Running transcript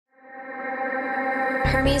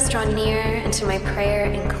Hermes draw near, and to my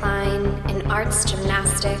prayer incline, in art's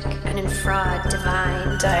gymnastic and in fraud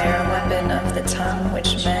divine. Dire weapon of the tongue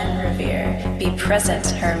which men revere, be present,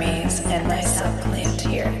 Hermes, and thyself land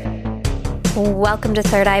here. Welcome to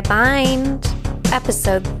Third Eye Bind,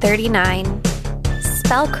 episode 39,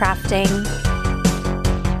 Spellcrafting.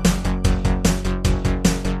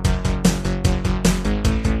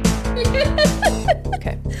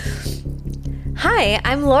 Okay. Hi,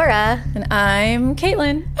 I'm Laura. And I'm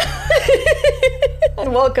Caitlin.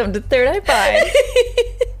 And welcome to Third Eye Bind.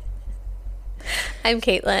 I'm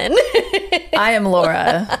Caitlin. I am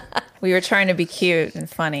Laura. We were trying to be cute and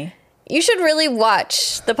funny. You should really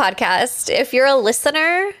watch the podcast. If you're a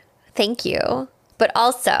listener, thank you. But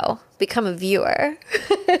also, become a viewer.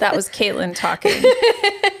 That was Caitlin talking.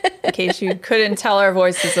 In case you couldn't tell our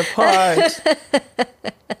voices apart.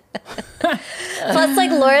 Plus, like,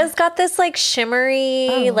 Laura's got this, like,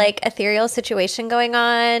 shimmery, like, ethereal situation going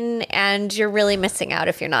on, and you're really missing out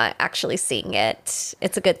if you're not actually seeing it.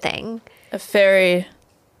 It's a good thing. A fairy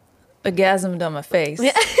orgasmed on my face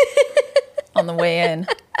on the way in.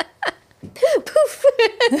 Poof.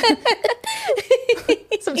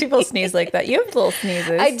 Some people sneeze like that. You have little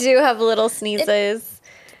sneezes. I do have little sneezes.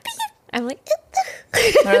 I'm like...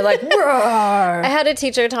 They're like, roar. I had a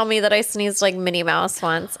teacher tell me that I sneezed like Minnie Mouse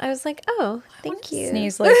once. I was like, oh, thank you.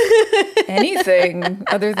 Sneeze like anything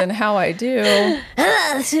other than how I do.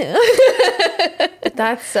 But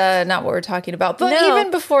that's not what we're talking about. But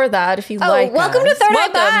even before that, if you like welcome us, to Third Eye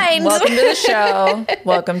Bind. Welcome to the show.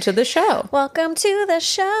 Welcome to the show. Welcome to the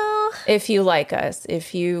show. If you like us,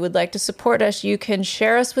 if you would like to support us, you can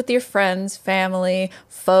share us with your friends, family,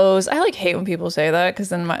 foes. I hate when people say that because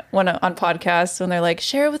then when on podcasts, when they're like,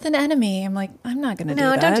 share it with an enemy, I'm like, I'm not going to do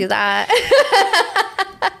that. No, don't do that.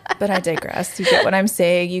 But I digress. You get what I'm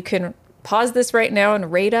saying. You can pause this right now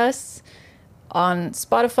and rate us on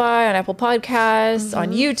Spotify, on Apple Podcasts,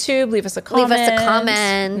 on YouTube. Leave us a comment. Leave us a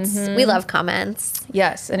comment. We love comments.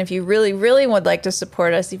 Yes. And if you really, really would like to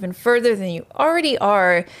support us even further than you already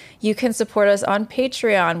are, you can support us on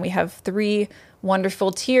Patreon. We have 3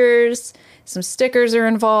 wonderful tiers. Some stickers are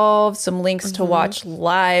involved. Some links to watch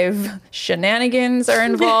live shenanigans are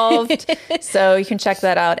involved. So you can check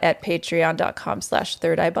that out at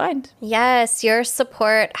patreon.com/thirdeyebind. Yes, your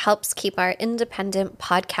support helps keep our independent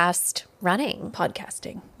podcast running.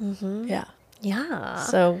 Podcasting. Yeah. Yeah.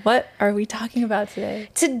 So what are we talking about today?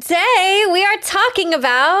 Today we are talking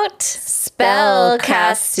about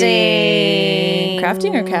spellcasting.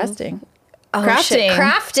 Crafting or casting? Oh, crafting. shit.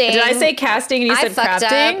 Crafting. Did I say casting and you said fucked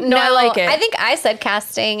crafting? up. No, I like it. I think I said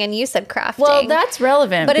casting and you said crafting. Well, that's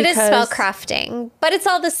relevant. But it is because spellcrafting. But it's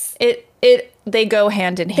all this. They go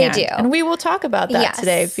hand in hand. They do. And we will talk about that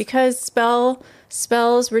today because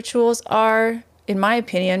spells, rituals are, in my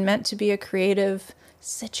opinion, meant to be a creative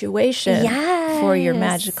situation for your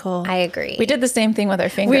magical. I agree. We did the same thing with our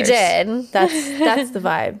fingers. We did. That's the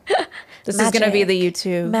vibe. This is going to be the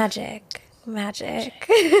YouTube. Magic. Mike's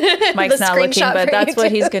not looking, but that's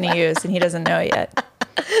what he's going to use, and he doesn't know yet.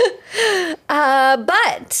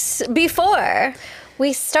 But before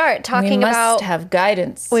we start talking about... We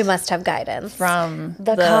must have guidance. From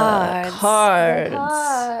the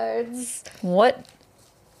cards. What?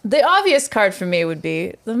 The obvious card for me would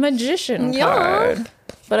be the magician card.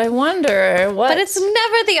 But I wonder what... But it's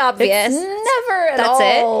never the obvious. It's never at That's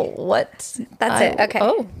all. it? What? That's it. Okay.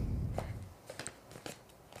 Oh.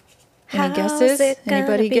 Any guesses?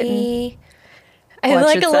 Anybody getting... I'm Watch,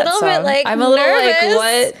 like it's a that little song. bit like I'm a little nervous. like,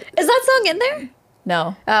 what? Is that song in there?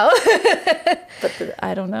 No. Oh. But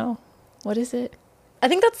I don't know. What is it? I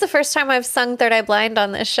think that's the first time I've sung Third Eye Blind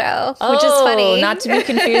on this show, which is funny. Not to be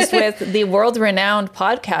confused with the world-renowned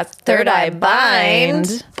podcast, Third Eye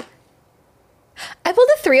Bind. I pulled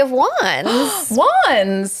a 3 of Wands.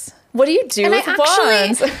 Wands! What do you do with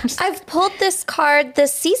wands? I've pulled this card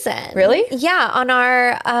this season. Really? Yeah, on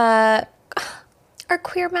our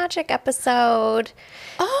Queer Magic episode.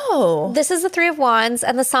 Oh. This is the 3 of Wands,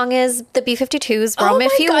 and the song is the B-52s, Roam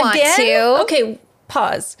If You Want To. Okay,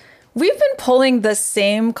 pause. We've been pulling the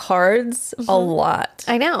same cards a lot.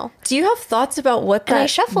 I know. Do you have thoughts about what that means? And I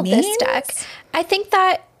shuffled this deck. I think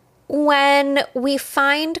that when we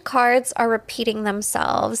find cards are repeating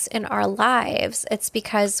themselves in our lives, it's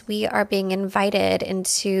because we are being invited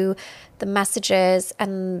into the messages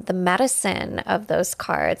and the medicine of those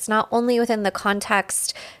cards, not only within the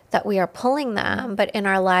context that we are pulling them, but in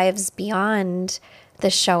our lives beyond the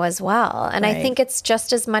show as well. And I think it's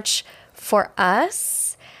just as much for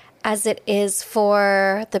us as it is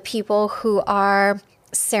for the people who are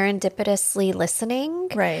serendipitously listening.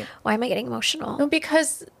 Right. Why am I getting emotional? No,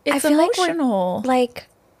 because it's I feel emotional. like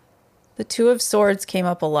The Two of Swords came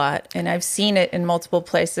up a lot, and I've seen it in multiple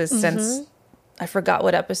places since I forgot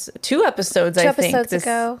what episode. 2 episodes, I think, episodes this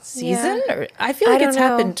ago. season. Or, I feel like it's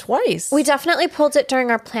happened twice. We definitely pulled it during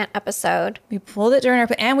our plant episode. We pulled it during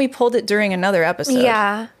and we pulled it during another episode.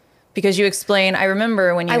 Yeah. Because you explain, I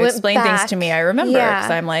remember when you explain things to me, I remember because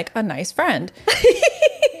I'm like a nice friend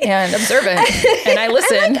and observant, and I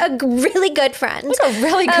listen. I'm like a really good friend. Like a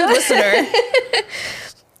really good listener.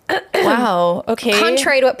 Wow. Okay.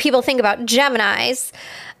 Contrary to what people think about Geminis.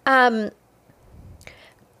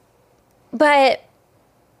 But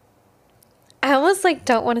I almost like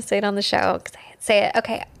don't want to say it on the show because I say it.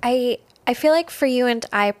 Okay. I feel like for you and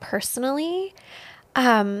I personally,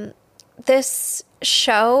 this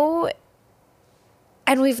show,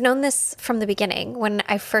 and we've known this from the beginning when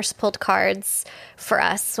I first pulled cards for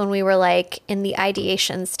us when we were like in the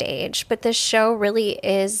ideation stage, but this show really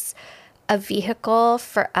is a vehicle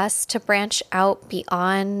for us to branch out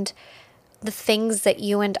beyond the things that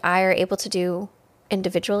you and I are able to do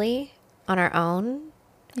individually on our own.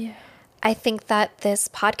 Yeah. I think that this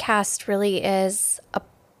podcast really is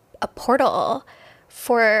a portal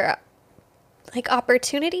for like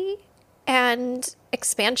opportunity and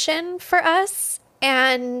expansion for us.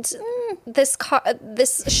 And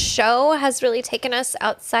this show has really taken us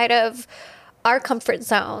outside of our comfort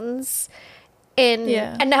zones. And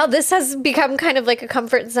now this has become kind of like a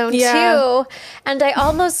comfort zone too. And I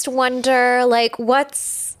almost wonder like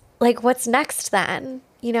what's next then?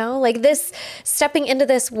 You know, like this, stepping into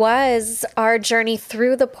this was our journey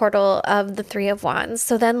through the portal of the Three of Wands.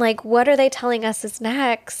 So then like, what are they telling us is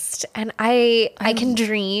next? And I can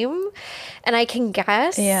dream and I can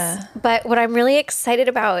guess. Yeah. But what I'm really excited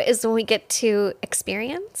about is when we get to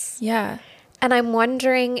experience. Yeah. And I'm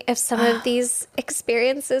wondering if some of these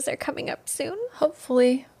experiences are coming up soon.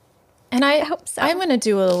 Hopefully. And I hope so. I'm going to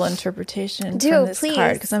do a little interpretation from this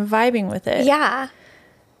card because I'm vibing with it. Yeah.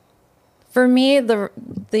 For me,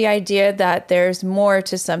 the idea that there's more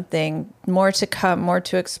to something, more to come, more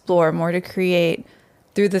to explore, more to create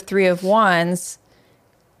through the Three of Wands,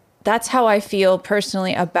 that's how I feel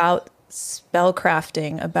personally about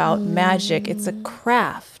spellcrafting, about magic. It's a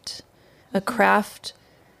craft. A craft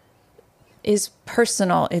is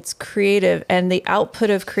personal, it's creative, and the output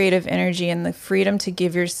of creative energy and the freedom to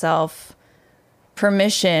give yourself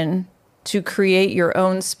permission to create your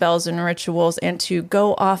own spells and rituals and to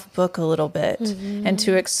go off book a little bit and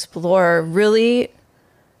to explore really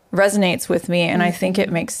resonates with me. And I think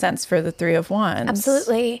it makes sense for the Three of Wands.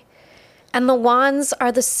 Absolutely. And the wands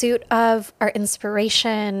are the suit of our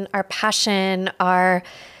inspiration, our passion, our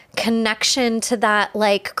connection to that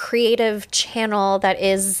like creative channel that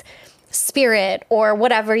is spirit or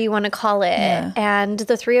whatever you want to call it. Yeah. And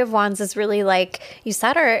the Three of Wands is really like you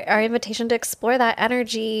said, our invitation to explore that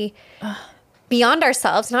energy beyond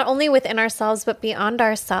ourselves, not only within ourselves, but beyond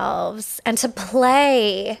ourselves, and to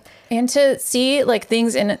play. And to see like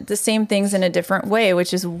things in the same things in a different way,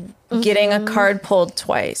 which is getting a card pulled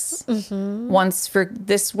twice. Once for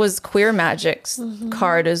this was Queer Magic's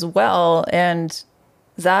card as well. And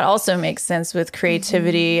that also makes sense with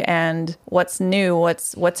creativity and what's new,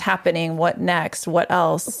 what's happening, what next, what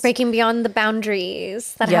else. Breaking beyond the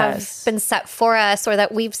boundaries that have been set for us or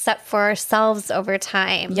that we've set for ourselves over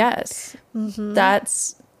time. Yes.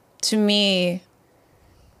 That's, to me,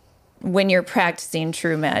 when you're practicing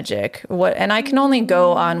true magic. And I can only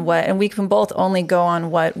go on and we can both only go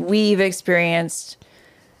on what we've experienced.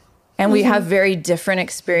 And we have very different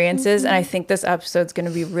experiences. And I think this episode's going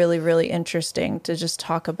to be really, really interesting to just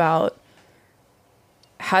talk about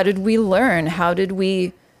how did we learn? How did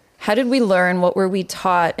we learn? What were we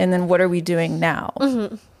taught? And then what are we doing now?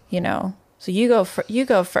 You know, so you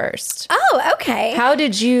go first. Oh, okay.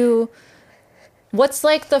 What's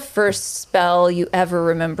like the first spell you ever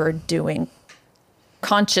remember doing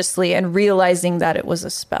consciously and realizing that it was a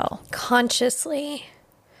spell? Consciously.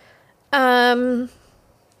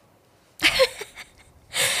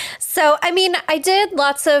 So, I mean, I did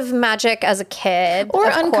lots of magic as a kid. Or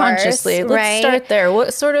unconsciously. Course, Let's right? start there.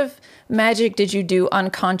 What sort of magic did you do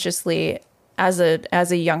unconsciously as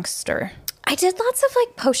a youngster? I did lots of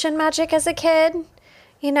like potion magic as a kid,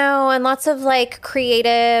 you know, and lots of like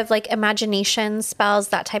creative, like imagination spells,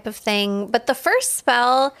 that type of thing. But the first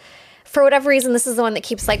spell, for whatever reason, this is the one that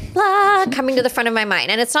keeps like blah coming to the front of my mind.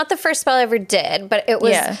 And it's not the first spell I ever did, but it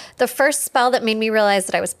was the first spell that made me realize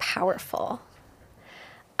that I was powerful.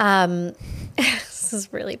 This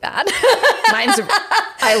is really bad.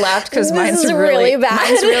 I laughed because mine's really bad.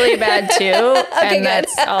 Mine's really bad too. Okay, and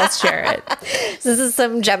I'll share it. This is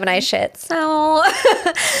some Gemini shit. So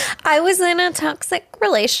I was in a toxic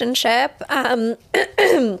relationship. And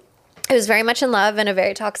I was very much in love in a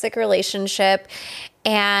very toxic relationship.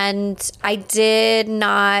 And I did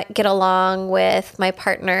not get along with my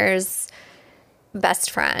partner's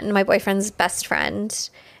best friend, my boyfriend's best friend,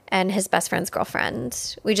 and his best friend's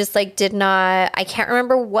girlfriend. We just like did not, I can't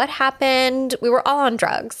remember what happened. We were all on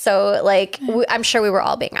drugs. So like, I'm sure we were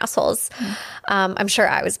all being assholes. I'm sure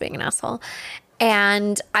I was being an asshole.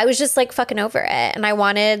 And I was just like fucking over it. And I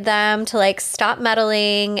wanted them to like stop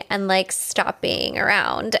meddling and like stop being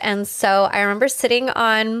around. And so I remember sitting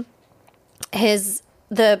on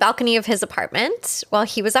the balcony of his apartment while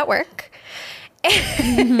he was at work.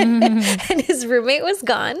 And his roommate was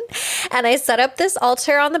gone. And I set up this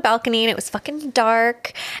altar on the balcony, and it was fucking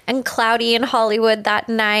dark and cloudy in Hollywood that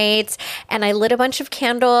night. And I lit a bunch of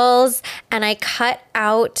candles, and I cut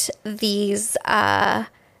out these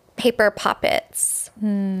paper poppets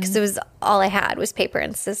because it was all I had was paper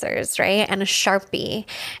and scissors, right? And a Sharpie.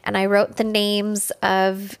 And I wrote the names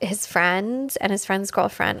of his friend and his friend's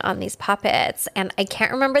girlfriend on these poppets. And I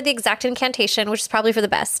can't remember the exact incantation, which is probably for the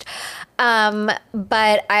best.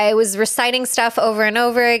 But I was reciting stuff over and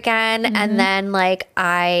over again. And then like,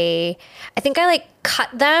 I think I like cut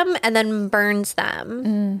them and then burned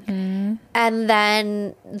them. And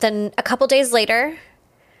then a couple days later,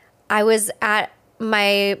 I was at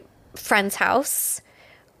my friend's house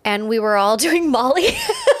and we were all doing Molly.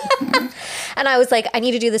 And I was like, I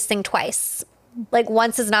need to do this thing twice. Like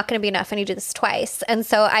once is not going to be enough. I need to do this twice. And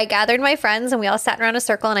so I gathered my friends and we all sat around a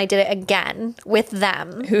circle and I did it again with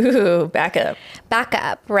them. Ooh, back up. Back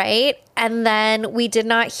up, right? And then we did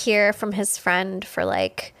not hear from his friend for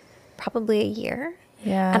like probably a year.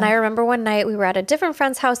 Yeah. And I remember one night we were at a different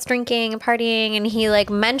friend's house drinking and partying and he like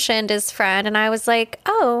mentioned his friend and I was like,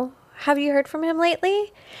 oh, have you heard from him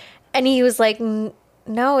lately? And he was like,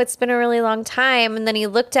 no, it's been a really long time. And then he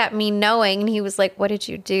looked at me knowing and he was like, what did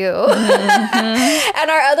you do? And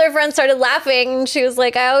our other friend started laughing. And she was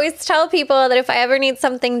like, I always tell people that if I ever need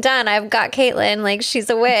something done, I've got Caitlin, like she's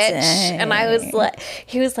a witch. Dang. And I was like,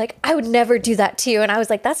 he was like, I would never do that to you. And I was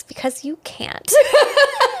like, that's because you can't.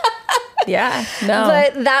 Yeah, no.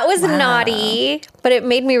 But that was naughty. But it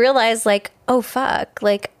made me realize like, oh, fuck,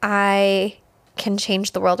 like I can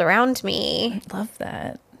change the world around me. I love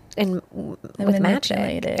that. And with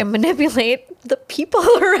magic it. and manipulate the people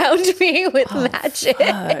around me with magic.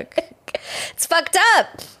 Fuck. It's fucked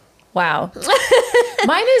up. Wow.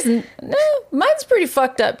 Mine's pretty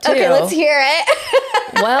fucked up too. Okay, let's hear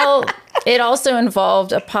it. Well, it also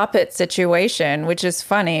involved a puppet situation, which is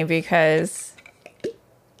funny because,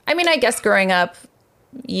 I mean, I guess growing up,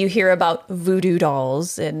 you hear about voodoo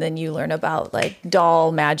dolls and then you learn about like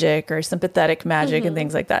doll magic or sympathetic magic and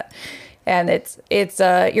things like that. And it's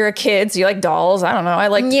you're a kid, so you like dolls. I don't know. I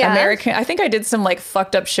like American. I think I did some like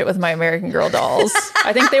fucked up shit with my American Girl dolls.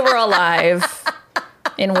 I think they were alive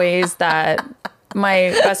in ways that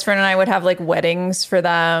my best friend and I would have like weddings for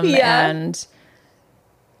them. Yeah. And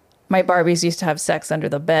my Barbies used to have sex under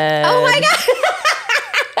the bed. Oh my God.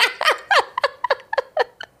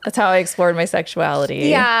 That's how I explored my sexuality.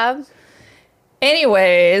 Yeah.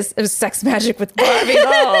 Anyways, it was sex magic with Barbie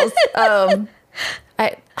dolls.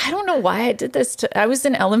 I don't know why I did this. I was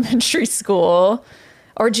in elementary school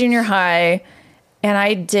or junior high, and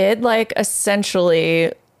I did like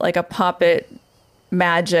essentially like a puppet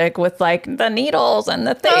magic with like the needles and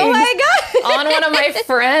the things. Oh my God. On one of my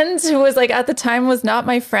friends who was like at the time was not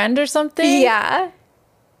my friend or something. Yeah.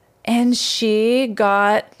 And she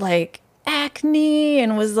got like acne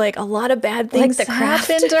and was like a lot of bad things Like The Craft?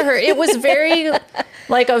 happened to her. It was very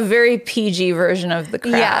like a very PG version of The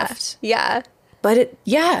Craft. Yeah. But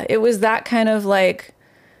it was that kind of like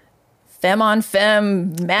femme on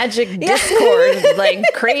femme magic discord, like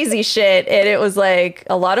crazy shit. And it was like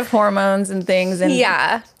a lot of hormones and things. And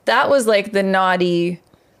that was like the naughty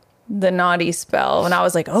spell. And I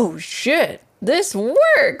was like, oh shit, this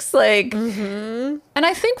works. Like, and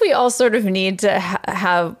I think we all sort of need to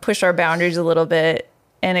have push our boundaries a little bit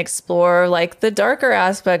and explore like the darker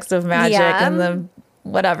aspects of magic and the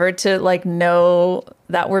whatever to like know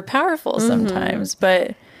that we're powerful sometimes.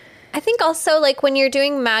 But I think also like when you're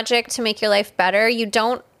doing magic to make your life better,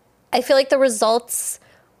 I feel like the results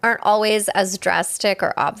aren't always as drastic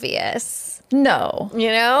or obvious. No. You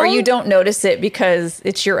know? Or you don't notice it because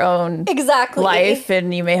it's your own life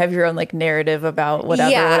and you may have your own like narrative about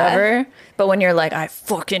whatever. But when you're like, I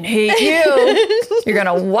fucking hate you, you're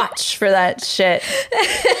going to watch for that shit.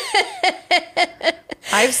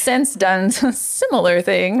 I've since done similar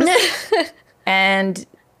things. And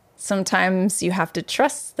sometimes you have to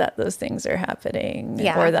trust that those things are happening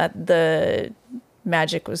or that the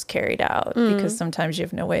magic was carried out because sometimes you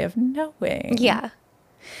have no way of knowing. Yeah.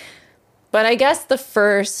 But I guess the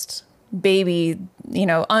first baby,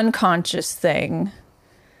 unconscious thing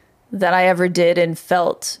that I ever did and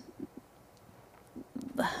felt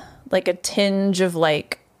like a tinge of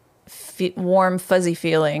like warm, fuzzy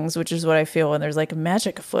feelings, which is what I feel when there's like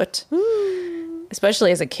magic afoot.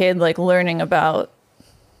 Especially as a kid, like learning about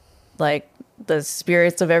like the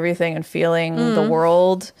spirits of everything and feeling the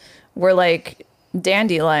world. We're like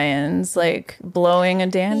dandelions, like blowing a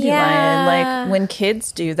dandelion. Like when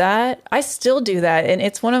kids do that, I still do that. And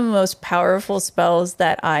it's one of the most powerful spells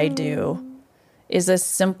that I do is a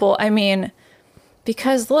simple,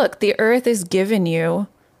 because look, the earth is giving you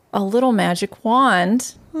a little magic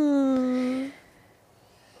wand.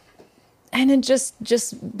 And it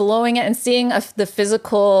just blowing it and seeing the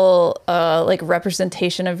physical like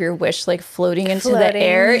representation of your wish like floating into the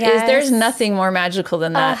air there's nothing more magical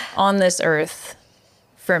than that on this earth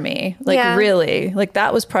for me. Like really, like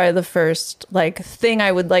that was probably the first like thing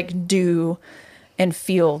I would like do and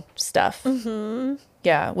feel stuff.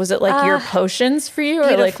 Yeah. Was it like your potions for you or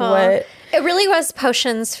beautiful. Like what? It really was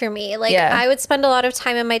potions for me. Like I would spend a lot of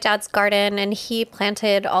time in my dad's garden and he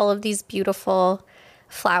planted all of these beautiful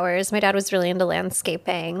flowers. My dad was really into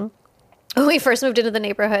landscaping. When we first moved into the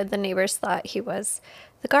neighborhood, the neighbors thought he was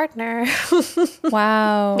the gardener.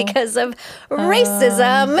 Wow. Because of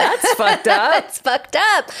racism. That's fucked up. It's fucked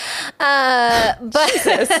up. But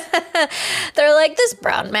they're like, this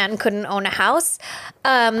brown man couldn't own a house.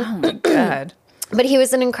 Oh my God. But he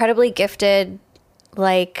was an incredibly gifted,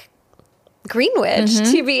 like, green witch,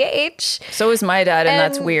 TBH. So was my dad, and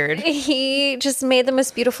that's weird. He just made the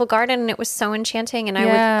most beautiful garden, and it was so enchanting. And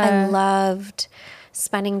I loved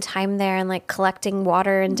spending time there and like collecting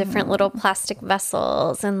water in different little plastic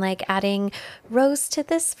vessels and like adding rose to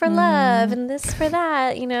this for love and this for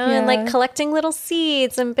that, and like collecting little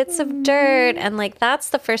seeds and bits of dirt. And like that's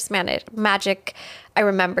the first magic I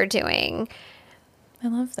remember doing. I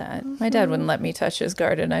love that. My dad wouldn't let me touch his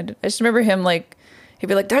garden. I just remember him like, he'd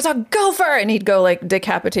be like, there's a gopher! And he'd go like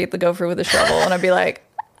decapitate the gopher with a shovel. And I'd be like,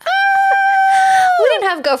 we didn't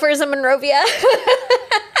have gophers in Monrovia.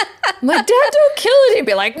 My dad, don't kill it. He'd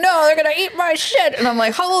be like, no, they're going to eat my shit. And I'm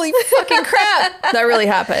like, holy fucking crap. That really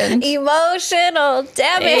happened. Emotional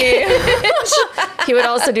damage. He would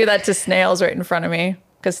also do that to snails right in front of me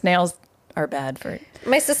because snails are bad for it.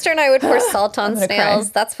 My sister and I would pour salt on snails.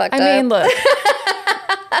 Cry. That's fucked up. Look.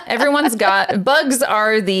 Everyone's got bugs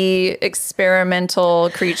are the experimental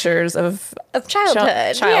creatures of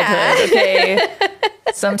childhood. Okay.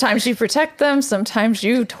 Sometimes you protect them, sometimes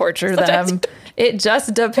you torture them. It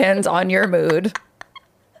just depends on your mood.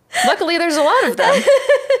 Luckily, there's a lot of them.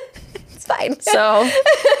 It's fine. So,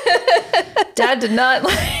 Dad did not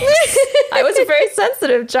like. I was a very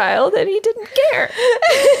sensitive child, and he didn't care.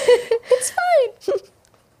 It's fine.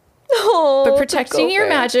 Oh, but protecting your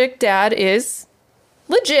magic, Dad is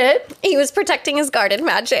legit. He was protecting his garden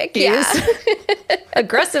magic.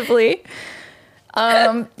 Aggressively.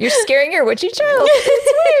 You're scaring your witchy child.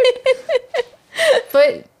 It's weird.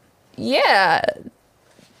 But yeah,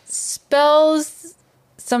 spells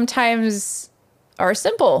sometimes are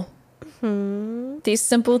simple. These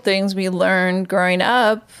simple things we learned growing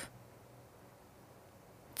up.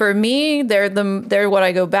 For me, they're what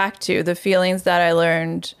I go back to. The feelings that I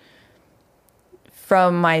learned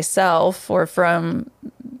from myself or from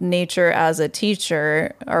nature as a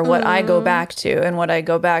teacher are what I go back to, and what I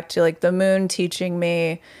go back to, like the moon teaching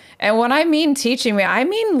me. And when I mean teaching me, I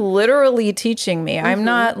mean literally teaching me. I'm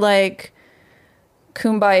not like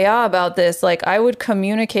kumbaya about this. Like I would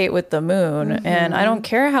communicate with the moon and I don't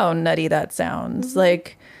care how nutty that sounds.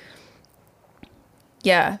 Like,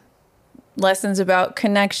 yeah, lessons about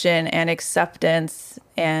connection and acceptance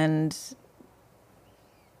and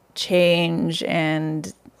change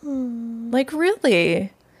and like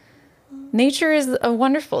really nature is a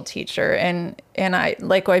wonderful teacher. And I,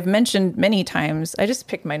 like I've mentioned many times, I just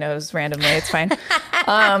picked my nose randomly. It's fine.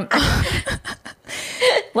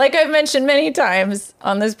 Like I've mentioned many times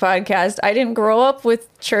on this podcast, I didn't grow up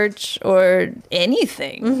with church or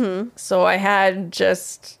anything. So I had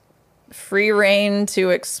just free reign to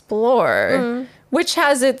explore, which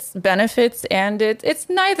has its benefits, and it's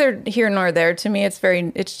neither here nor there to me.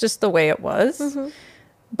 It's just the way it was.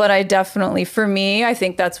 But I definitely, for me, I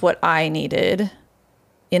think that's what I needed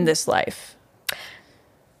in this life.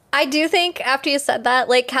 I do think after you said that,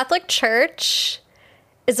 like Catholic Church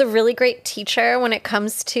is a really great teacher when it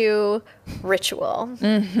comes to ritual.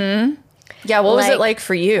 Yeah, what was it like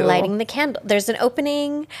for you? Lighting the candle. There's an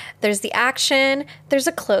opening, there's the action, there's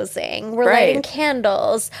a closing. We're lighting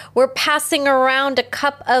candles. We're passing around a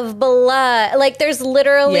cup of blood. Like there's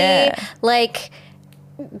literally like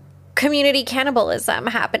community cannibalism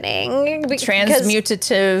happening.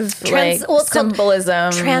 Transmutative,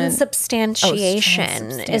 symbolism.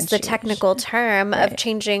 Transubstantiation is the technical term of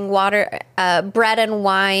changing water, bread and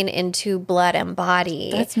wine into blood and body.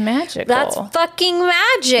 That's magical. That's fucking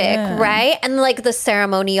magic, right? And like the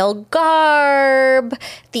ceremonial garb,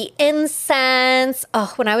 the incense.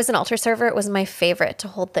 Oh, when I was an altar server, it was my favorite to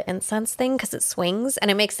hold the incense thing because it swings and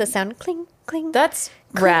it makes the sound cling, cling. That's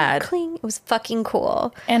cling, rad. Cling. It was fucking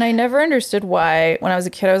cool. And I never understood why, when I was a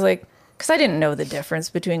kid, I was like, because I didn't know the difference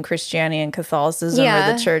between Christianity and Catholicism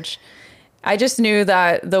or the church. I just knew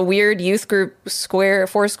that the weird youth group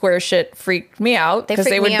Foursquare shit freaked me out because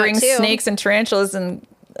they would bring snakes and tarantulas and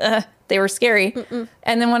they were scary.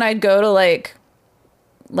 And then when I'd go to like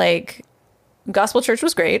gospel church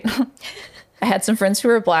was great. I had some friends who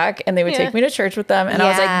were Black and they would take me to church with them. And I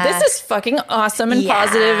was like, this is fucking awesome and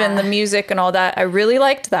positive, and the music and all that. I really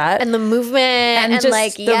liked that. And the movement and just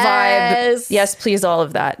like, the vibe. Yes, please, all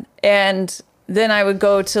of that. And then I would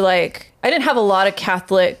go to I didn't have a lot of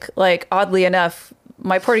Catholic, oddly enough,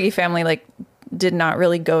 my Portuguese family, did not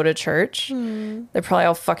really go to church. They're probably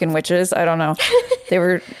all fucking witches. I don't know. They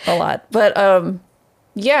were a lot. But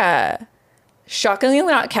yeah. Shockingly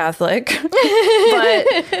not Catholic,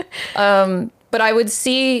 but I would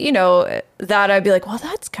see, that I'd be like, well,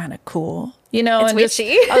 that's kind of cool, it's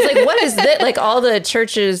witchy. I was like, what is this? All the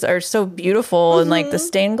churches are so beautiful and the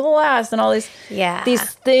stained glass and all these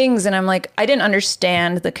things. And I'm like, I didn't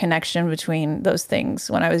understand the connection between those things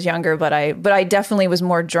when I was younger, but I definitely was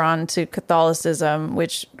more drawn to Catholicism,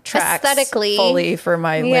 which tracks aesthetically fully for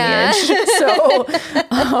my lineage. So,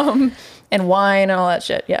 and wine and all that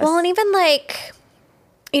shit. Yes. Well, and even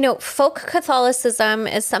folk Catholicism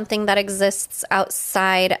is something that exists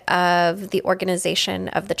outside of the organization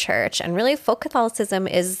of the church. And really folk Catholicism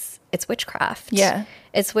it's witchcraft. Yeah.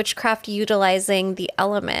 It's witchcraft utilizing the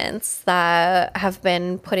elements that have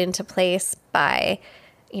been put into place by,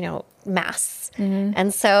 mass.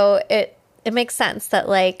 And so it makes sense that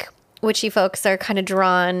witchy folks are kind of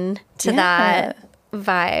drawn to that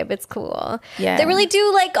vibe. It's cool. Yeah. They really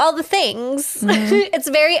do all the things. It's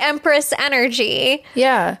very Empress energy.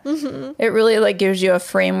 Yeah. It really gives you a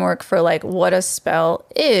framework for what a spell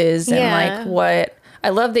is and what I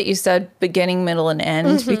love that you said beginning, middle, and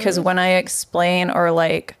end because when I explain or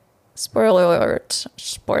spoiler alert,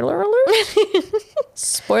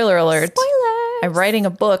 I'm writing a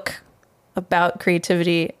book about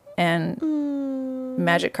creativity and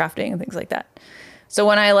magic crafting and things like that. So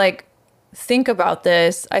when I think about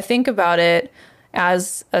this, I think about it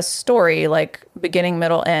as a story, beginning,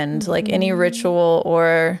 middle, end, any ritual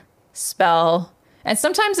or spell. And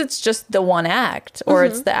sometimes it's just the one act, or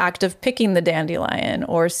it's the act of picking the dandelion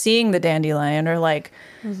or seeing the dandelion, or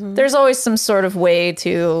there's always some sort of way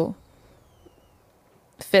to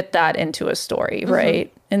fit that into a story,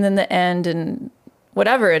 right? And then the end and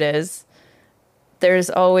whatever it is, there's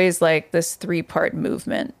always this 3-part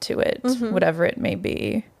movement to it, whatever it may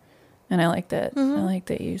be. And I like that. I like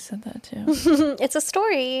that you said that too. It's a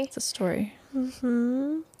story. It's a story.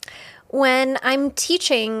 When I'm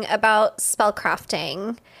teaching about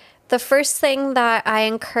spellcrafting, the first thing that I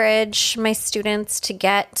encourage my students to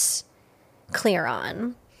get clear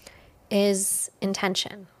on is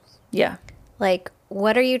intention. Yeah.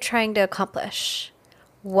 What are you trying to accomplish?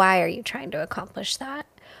 Why are you trying to accomplish that?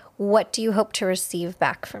 What do you hope to receive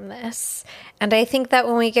back from this? And I think that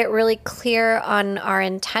when we get really clear on our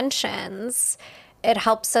intentions, it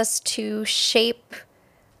helps us to shape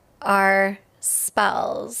our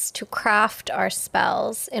spells, to craft our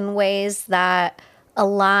spells in ways that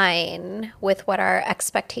align with what our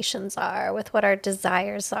expectations are, with what our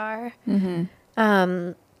desires are.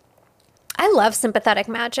 I love sympathetic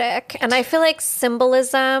magic, and I feel like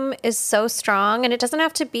symbolism is so strong, and it doesn't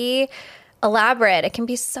have to be elaborate. It can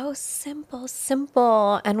be so simple.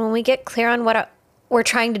 And when we get clear on what we're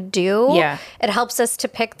trying to do, it helps us to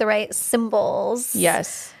pick the right symbols.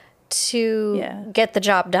 Yes. To get the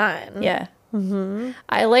job done. Yeah.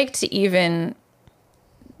 I like to even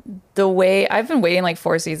the way I've been waiting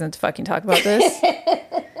 4 seasons to fucking talk about this.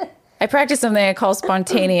 I practice something I call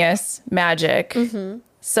spontaneous magic.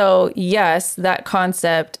 So yes, that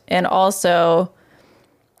concept. And also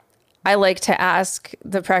I like to ask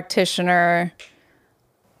the practitioner,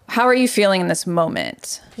 how are you feeling in this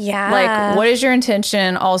moment? Yeah. What is your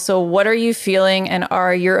intention? Also, what are you feeling? And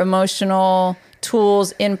are your emotional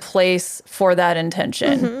tools in place for that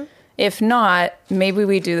intention? If not, maybe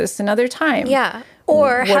we do this another time. Yeah.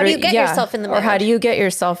 Or how do you get yourself in the mood? Or how do you get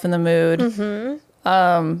yourself in the mood?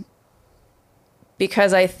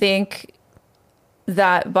 Because I think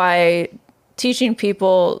that by teaching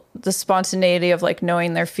people the spontaneity of like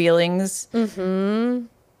knowing their feelings.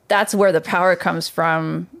 That's where the power comes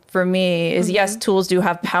from for me is yes, tools do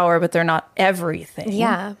have power, but they're not everything.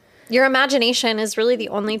 Yeah. Your imagination is really the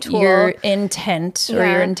only tool. Your intent or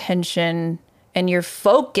your intention and your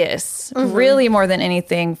focus, really more than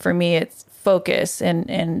anything for me, it's focus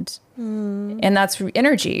and that's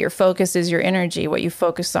energy. Your focus is your energy. What you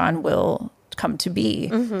focus on will come to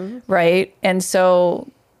be, right? And so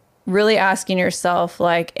really asking yourself,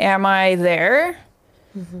 like, am I there?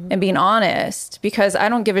 And being honest, because I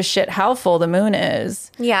don't give a shit how full the moon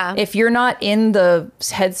is. Yeah. If you're not in the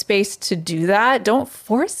headspace to do that, don't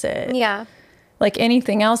force it. Yeah. Like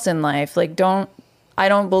anything else in life, like I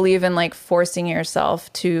don't believe in like forcing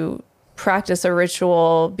yourself to practice a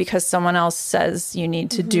ritual because someone else says you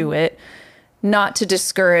need to do it. Not to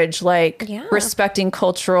discourage like respecting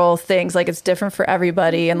cultural things, like it's different for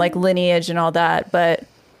everybody and like lineage and all that. But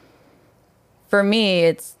for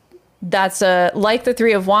me, that's like the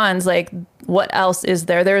Three of Wands, like what else is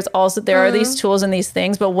there? There are these tools and these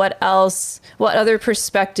things, but what other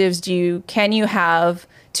perspectives can you have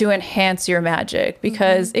to enhance your magic?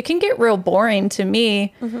 Because it can get real boring to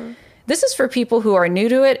me. This is for people who are new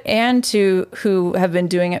to it and who have been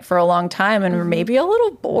doing it for a long time and are maybe a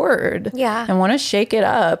little bored and want to shake it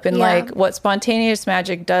up. And like what spontaneous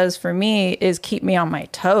magic does for me is keep me on my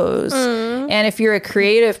toes. And if you're a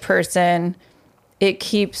creative person, it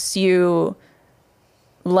keeps you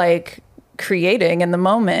like creating in the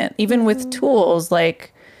moment, even with tools.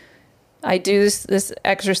 Like I do this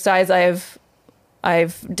exercise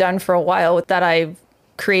I've done for a while that I've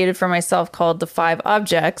created for myself called the 5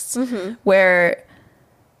 objects, where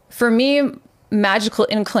for me, magical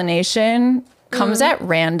inclination comes at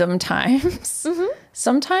random times.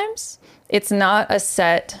 Sometimes it's not a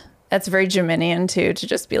set. That's very Geminian too, to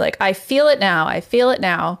just be like, I feel it now. I feel it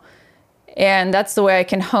now. And that's the way I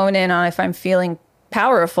can hone in on if I'm feeling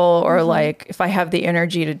powerful or like if I have the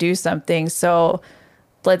energy to do something. So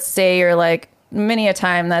let's say you're like, many a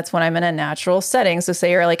time that's when I'm in a natural setting. So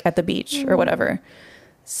say you're like at the beach or whatever.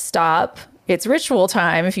 Stop. It's ritual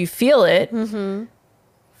time. If you feel it,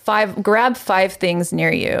 grab 5 things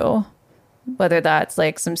near you, whether that's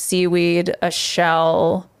like some seaweed, a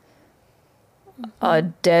shell, a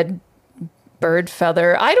dead bird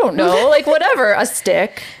feather. I don't know, like whatever, a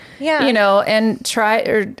stick. Yeah. You know, and try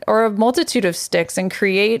or a multitude of sticks and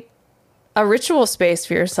create a ritual space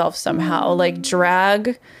for yourself somehow. Like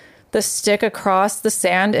drag the stick across the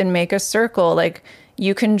sand and make a circle. Like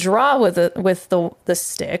you can draw with the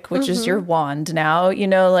stick, which is your wand now, you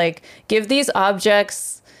know, like give these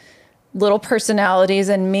objects little personalities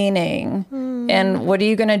and meaning. And what are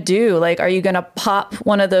you going to do? Like, are you going to pop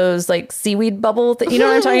one of those like seaweed bubble you know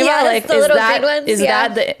what I'm talking about? Like, is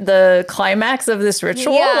that the climax of this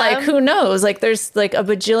ritual? Yeah. Like, who knows? Like, there's like a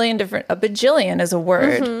bajillion is a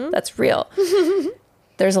word that's real.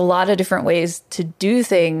 There's a lot of different ways to do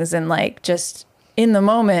things and like just in the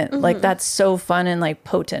moment, like that's so fun and like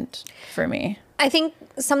potent for me. I think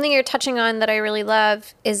something you're touching on that I really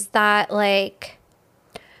love is that like,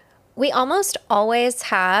 we almost always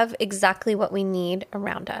have exactly what we need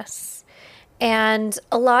around us. And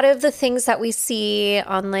a lot of the things that we see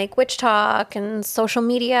on like Witch Talk and social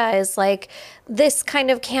media is like this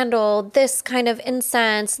kind of candle, this kind of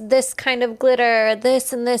incense, this kind of glitter,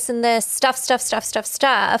 this and this and this,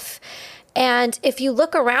 stuff. And if you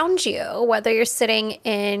look around you, whether you're sitting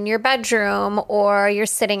in your bedroom or you're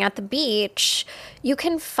sitting at the beach, you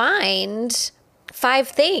can find 5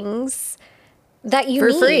 things that you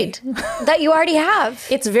need, free. That you already have.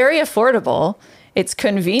 It's very affordable. It's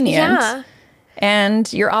convenient. Yeah.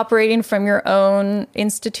 And you're operating from your own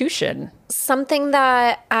institution. Something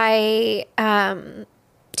that I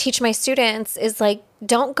teach my students is like,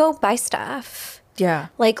 don't go buy stuff. Yeah.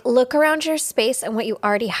 Like look around your space and what you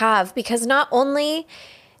already have, because not only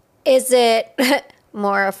is it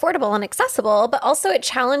more affordable and accessible, but also it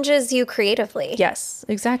challenges you creatively. Yes,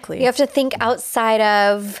 exactly. You have to think outside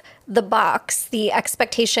of the box, the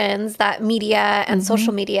expectations that media and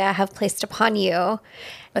social media have placed upon you.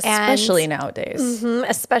 Especially nowadays.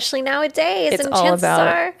 Especially nowadays. It's all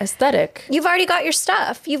about aesthetic. You've already got your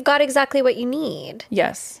stuff. You've got exactly what you need.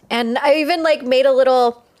 Yes. And I even like made a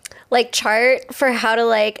little like chart for how to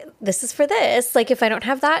like, this is for this. Like if I don't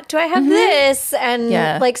have that, do I have this? And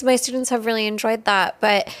like my students have really enjoyed that.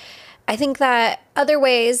 But I think that other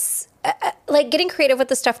ways, like getting creative with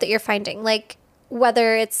the stuff that you're finding, like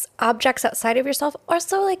whether it's objects outside of yourself,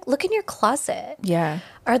 also like look in your closet. Yeah.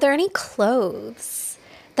 Are there any clothes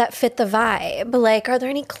that fit the vibe? Like, are there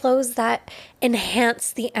any clothes that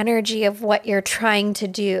enhance the energy of what you're trying to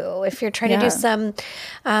do? If you're trying to do some,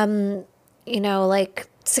 like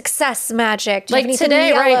success magic? Do you have Like anything today,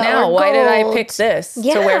 yellow right now, or why did I gold? pick this to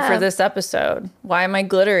wear for this episode? Why am I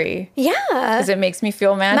glittery? Yeah. Because it makes me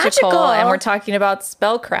feel magical. And we're talking about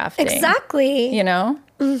spellcrafting. Exactly.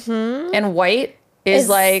 Mm-hmm. And white is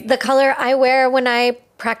like the color I wear when I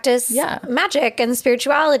practice magic and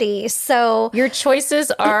spirituality. So your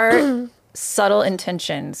choices are subtle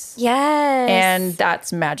intentions. Yes. And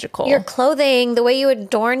that's magical. Your clothing, the way you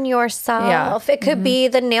adorn yourself. It could be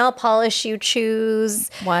the nail polish you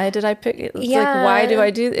choose. Why did I pick it? It's like, why do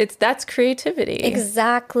I do it? That's creativity.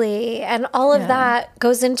 Exactly. And all of that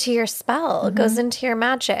goes into your spell, goes into your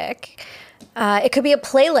magic. It could be a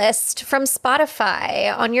playlist from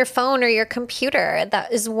Spotify on your phone or your computer.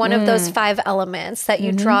 That is one of those 5 elements that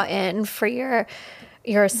you draw in for your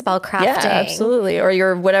spell crafting. Yeah, absolutely. Or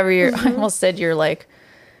your whatever your I almost said your like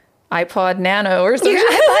iPod Nano or something.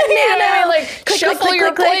 Your iPod Nano. Like click, shuffle click,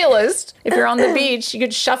 your click, playlist. If you're on the beach, you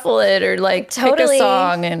could shuffle it or like pick a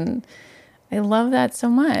song. And I love that so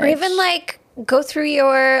much. Or even like go through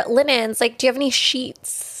your linens. Like, do you have any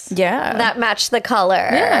sheets? That match the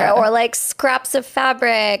color, or like scraps of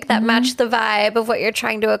fabric that match the vibe of what you're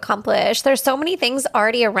trying to accomplish. There's so many things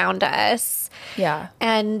already around us. Yeah.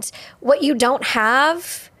 And what you don't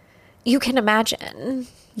have, you can imagine.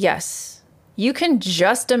 Yes. You can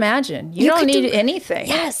just imagine. You don't need anything.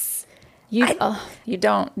 Yes. You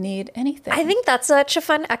don't need anything. I think that's such a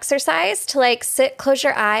fun exercise to like sit, close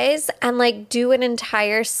your eyes, and like do an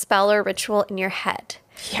entire spell or ritual in your head.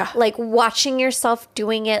 Yeah. Like watching yourself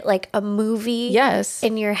doing it like a movie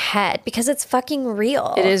in your head, because it's fucking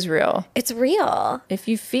real. It is real. It's real. If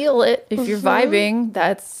you feel it, if you're vibing,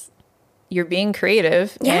 you're being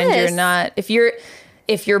creative. And you're not, if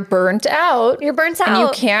you're burnt out. You're burnt out. And you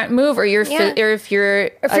can't move, or if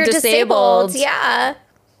you're disabled. Yeah.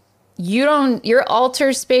 Your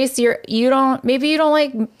altar space, maybe you don't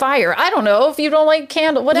like fire. I don't know. If you don't like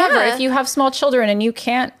candle, whatever. Yeah. If you have small children and you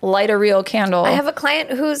can't light a real candle. I have a client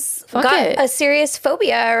who's got a serious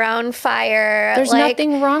phobia around fire. There's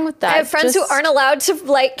nothing wrong with that. I have friends who aren't allowed to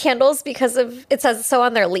light candles because of it says so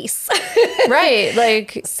on their lease. Right.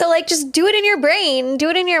 Like, so like just do it in your brain, do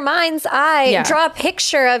it in your mind's eye, draw a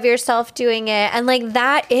picture of yourself doing it. And like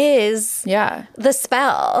that is the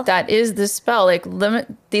spell. That is the spell. Like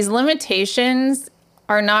these limitations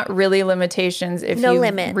are not really limitations if you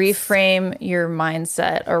reframe your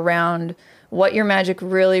mindset around what your magic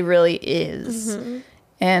really, really is.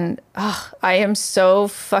 And I am so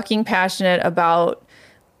fucking passionate about,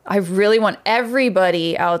 I really want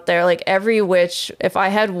everybody out there, like every witch, if I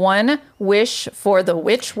had one wish for the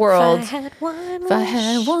witch world, if I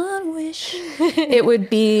had one wish, it would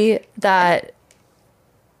be that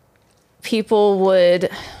people would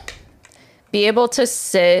be able to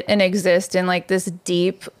sit and exist in like this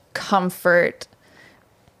deep comfort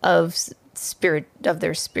of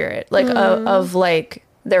their spirit, like of like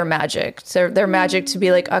their magic. So their magic to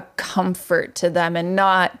be like a comfort to them and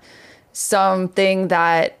not something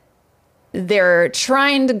that they're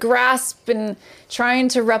trying to grasp and trying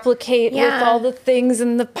to replicate with all the things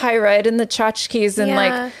and the pyrite and the tchotchkes and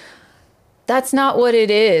like that's not what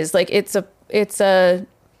it is. Like it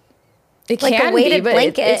like can be,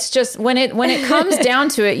 but it's just when it comes down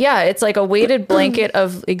to it, it's like a weighted blanket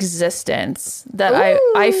of existence that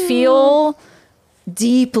I feel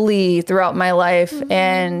deeply throughout my life.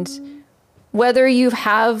 And whether you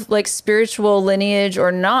have like spiritual lineage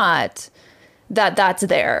or not, that's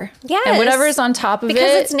there. Yes. And whatever's on top of it.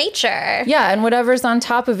 Because it's nature. Yeah. And whatever's on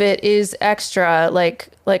top of it is extra,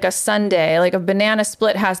 like a sundae, like a banana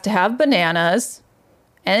split has to have bananas.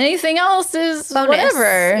 Anything else is bonus.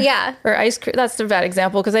 Whatever. Yeah. Or ice cream. That's a bad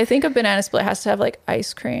example because I think a banana split has to have like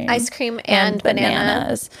ice cream. Ice cream and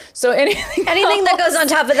bananas. So anything that goes on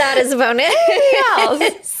top of that is a bonus.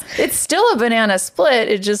 else. It's still a banana split.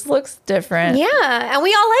 It just looks different. Yeah. And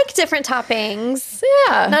we all like different toppings.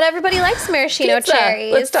 Yeah. Not everybody likes maraschino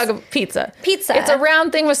cherries. Let's talk about pizza. Pizza. It's a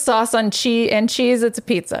round thing with sauce on cheese. It's a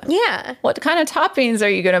pizza. Yeah. What kind of toppings are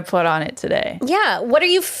you going to put on it today? Yeah. What are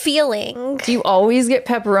you feeling? Do you always get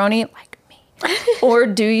pepperoni like me? Or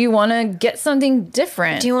do you want to get something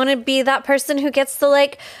different? Do you want to be that person who gets the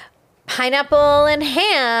like pineapple and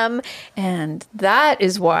ham? And that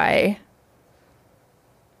is why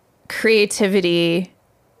creativity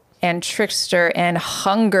and trickster and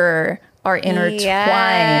hunger are intertwined.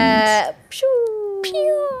 Yeah.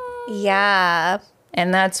 Yeah.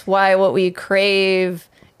 And that's why what we crave,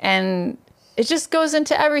 and it just goes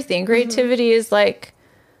into everything. Creativity is like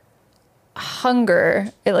hunger.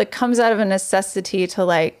 It like comes out of a necessity to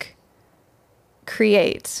like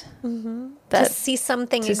create. To see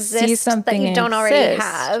something exist that you don't already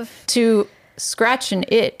have. To scratch an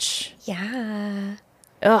itch. Yeah.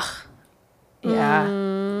 Ugh. Yeah.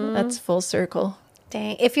 That's full circle.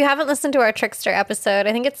 Dang. If you haven't listened to our Trickster episode,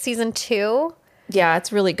 I think it's season 2. Yeah,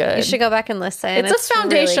 it's really good. You should go back and listen. It's a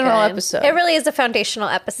foundational really good. episode. It really is a foundational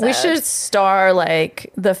episode. We should star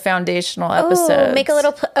like the foundational episodes. Make a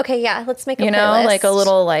little. Okay, yeah, let's make a you know, playlist. like a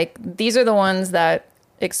little like these are the ones that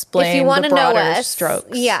explain if you want the to know broader us,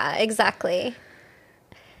 strokes. Yeah, exactly.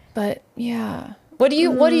 But yeah, what do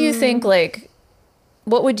you think? Like,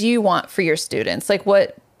 what would you want for your students? Like,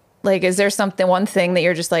 what? Like, is there one thing that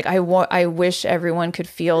you're just like, I wish everyone could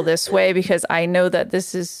feel this way because I know that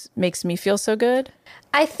this makes me feel so good?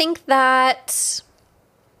 I think that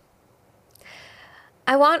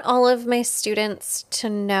I want all of my students to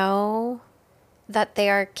know that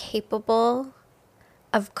they are capable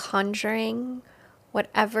of conjuring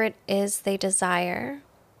whatever it is they desire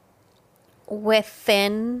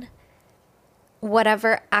within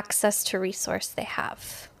whatever access to resource they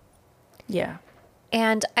have. Yeah.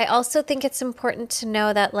 And I also think it's important to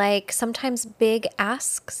know that, like, sometimes big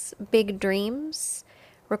asks, big dreams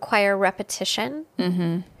require repetition.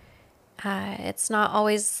 Mm-hmm. It's not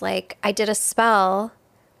always like I did a spell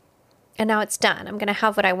and now it's done. I'm going to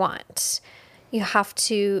have what I want. You have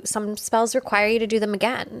to, some spells require you to do them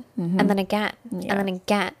again and then again and then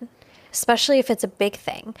again, especially if it's a big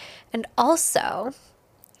thing. And also,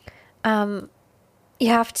 you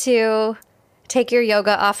have to take your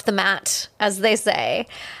yoga off the mat, as they say.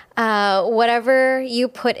 Whatever you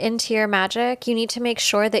put into your magic, you need to make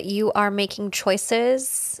sure that you are making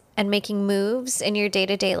choices and making moves in your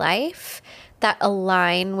day-to-day life that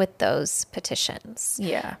align with those petitions.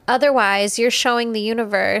 Yeah. Otherwise, you're showing the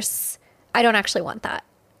universe, I don't actually want that.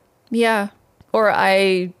 Yeah. Or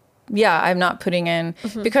I'm not putting in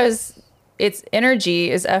because it's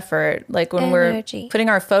energy is effort. Like when we're putting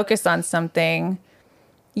our focus on something,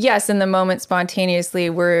 yes, in the moment, spontaneously,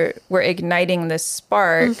 we're igniting this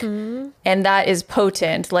spark, and that is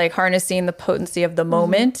potent. Like harnessing the potency of the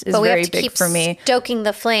moment is very big for me. Stoking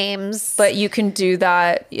the flames, but you can do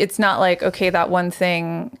that. It's not like, okay, that one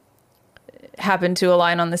thing happened to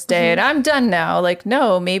align on this day, and I'm done now. Like,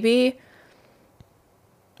 no, maybe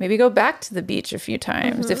go back to the beach a few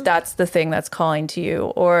times if that's the thing that's calling to you,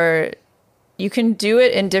 or you can do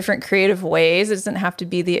it in different creative ways. It doesn't have to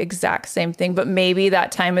be the exact same thing, but maybe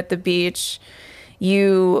that time at the beach,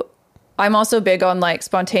 I'm also big on like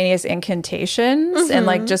spontaneous incantations and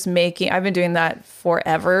like just I've been doing that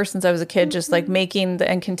forever since I was a kid, just like making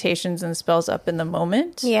the incantations and spells up in the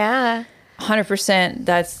moment. Yeah. 100%.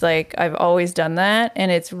 That's like, I've always done that.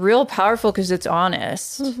 And it's real powerful because it's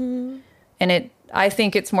honest. And I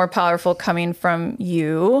think it's more powerful coming from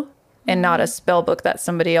you and not a spell book that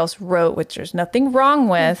somebody else wrote, which there's nothing wrong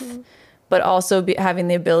with, but also having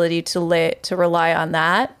the ability to rely on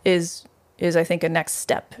that is I think a next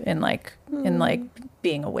step in like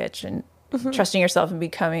being a witch and trusting yourself and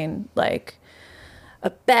becoming like a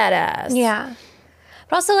badass. Yeah.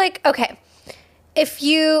 But also like, okay, if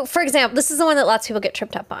you, for example, this is the one that lots of people get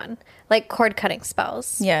tripped up on, like cord cutting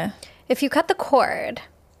spells. Yeah. If you cut the cord,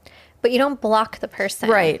 but you don't block the person.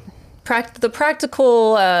 Right. The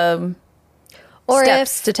practical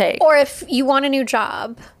steps to take. Or if you want a new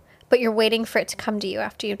job, but you're waiting for it to come to you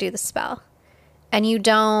after you do the spell, and you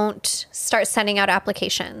don't start sending out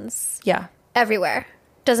applications. Yeah. Everywhere.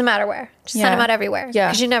 Doesn't matter where. Just send them out everywhere. Yeah.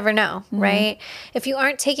 Because you never know, right? If you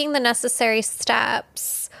aren't taking the necessary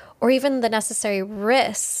steps or even the necessary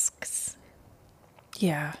risks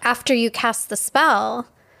after you cast the spell,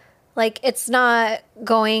 like it's not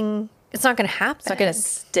going to happen. It's not going to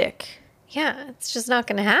stick. Yeah, it's just not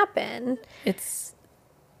going to happen. It's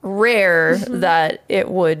rare that it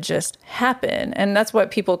would just happen. And that's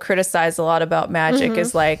what people criticize a lot about magic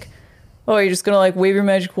is like, oh, you're just going to like wave your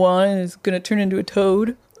magic wand and it's going to turn into a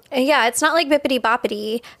toad. Yeah, it's not like bippity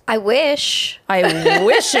boppity. I wish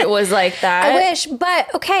it was like that. I wish,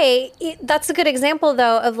 but okay, that's a good example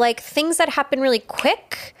though of like things that happen really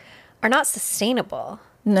quick are not sustainable.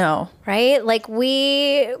 No. Right? Like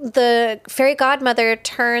the fairy godmother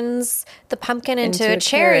turns the pumpkin into a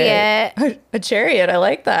chariot. A chariot. I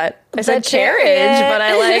like that. I said carriage, but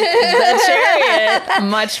I like the chariot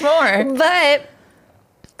much more. But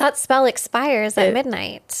that spell expires at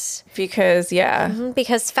midnight. Because,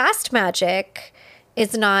 because fast magic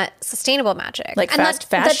is not sustainable magic. Like fast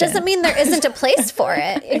fashion. That doesn't mean there isn't a place for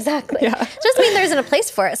it. Exactly. It doesn't mean there isn't a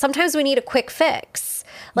place for it. Sometimes we need a quick fix.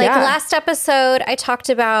 Like last episode, I talked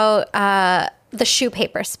about the shoe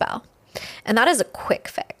paper spell. And that is a quick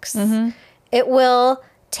fix. It will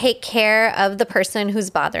take care of the person who's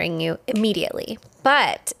bothering you immediately.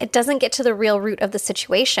 but it doesn't get to the real root of the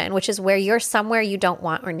situation, which is where you're somewhere you don't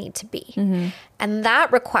want or need to be. And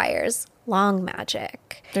that requires long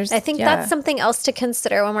magic. I think that's something else to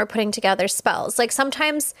consider when we're putting together spells. Like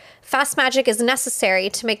sometimes fast magic is necessary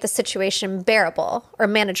to make the situation bearable or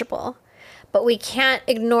manageable, but we can't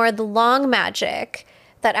ignore the long magic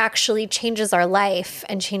that actually changes our life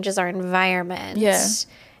and changes our environment. Yeah.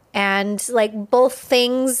 And like both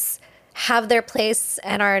things have their place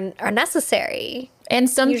and are necessary. And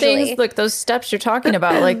some usually. things, like those steps you're talking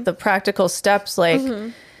about, like the practical steps, like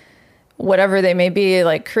whatever they may be,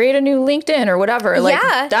 like create a new LinkedIn or whatever. Like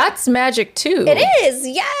that's magic too. It is,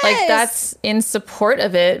 yes. Like that's in support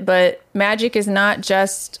of it. But magic is not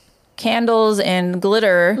just candles and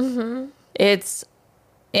glitter. It's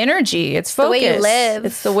energy. It's focus. The way you live.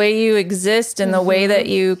 It's the way you exist and the way that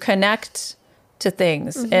you connect to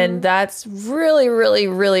things. And that's really, really,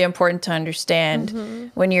 really important to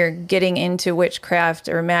understand when you're getting into witchcraft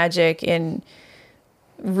or magic and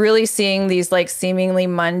really seeing these like seemingly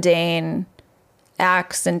mundane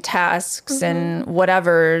acts and tasks and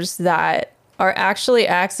whatevers that are actually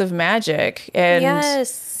acts of magic. And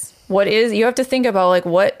what is, you have to think about like,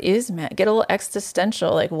 what is get a little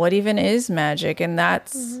existential, like what even is magic? And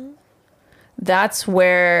that's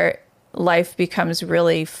where life becomes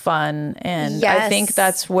really fun. And I think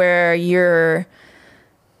that's where you're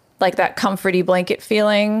like that comforty blanket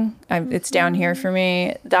feeling. It's down here for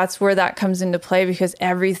me. That's where that comes into play because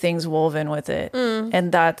everything's woven with it.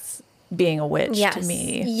 And that's being a witch to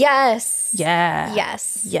me. Yes. Yeah.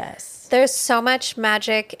 Yes. Yes. There's so much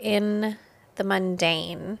magic in the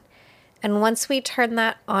mundane. And once we turn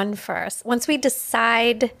that on first, once we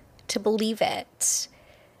decide to believe it,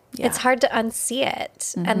 it's hard to unsee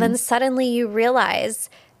it. And then suddenly you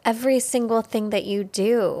realize every single thing that you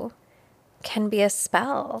do can be a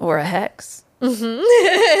spell. Or a hex.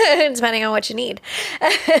 Depending on what you need.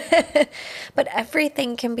 But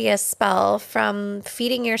everything can be a spell, from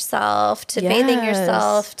feeding yourself to bathing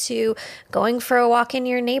yourself to going for a walk in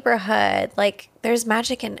your neighborhood. Like there's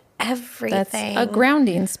magic in everything. That's a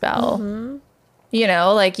grounding spell. You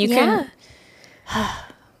know, like you can.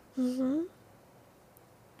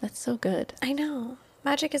 That's so good. I know.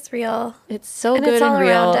 Magic is real. It's so good and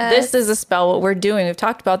real. This is a spell, what we're doing. We've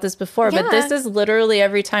talked about this before, but this is literally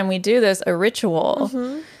every time we do this, a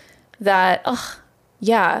ritual that,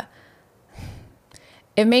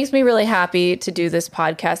 it makes me really happy to do this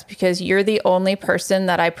podcast because you're the only person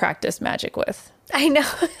that I practice magic with. I know.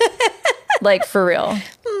 Like for real.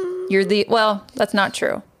 Well, that's not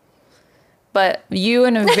true. But you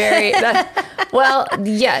in a very,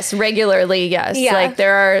 yes, regularly, yes. Yeah. Like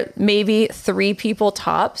there are maybe 3 people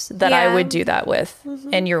tops that I would do that with,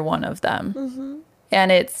 and you're one of them.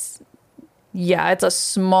 And it's a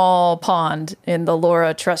small pond in the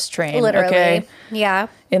Laura Trust train. Literally. Okay? Yeah.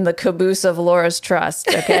 In the caboose of Laura's Trust.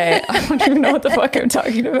 Okay. I don't even know what the fuck I'm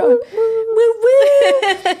talking about. Woo,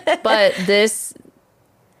 woo. But this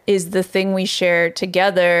is the thing we share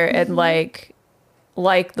together, and like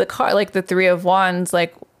the 3 of Wands,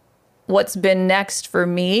 like what's been next for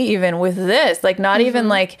me, even with this, like not even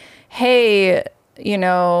like, hey, you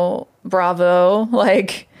know, bravo,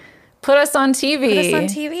 like put us on TV. Put us on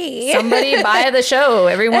TV. Somebody buy the show.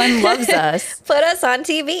 Everyone loves us. Put us on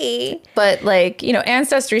TV. But like, you know,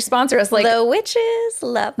 Ancestry sponsor us. Like the witches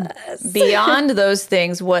love us. Beyond those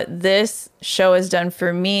things, what this show has done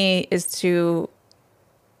for me is to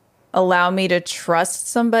allow me to trust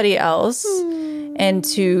somebody else and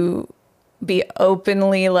to be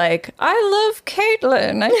openly like, I love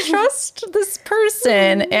Caitlin. I trust this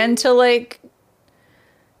person. And to like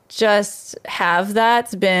just have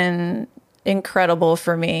that's been incredible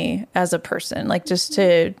for me as a person. Like just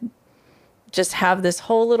to just have this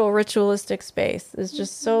whole little ritualistic space is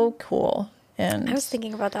just so cool. And I was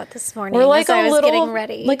thinking about that this morning. We're like as I was getting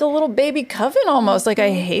ready. Like a little baby coven almost. Like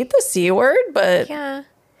I hate the C word, but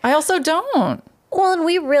I also don't. Well, and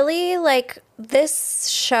we really like, this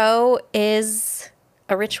show is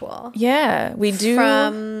a ritual. Yeah, we do.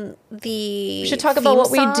 From the We should talk about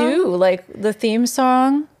what we do. Like the theme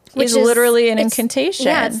song is literally an incantation.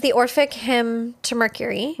 Yeah, it's the Orphic hymn to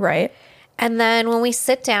Mercury. Right. And then when we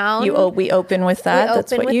sit down, we open with that.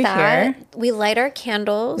 That's what you hear. We light our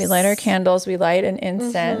candles. We light an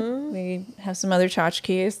incense. We have some other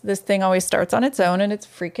tchotchkes. This thing always starts on its own, and it's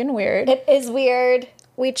freaking weird. It is weird.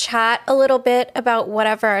 We chat a little bit about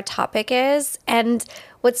whatever our topic is. And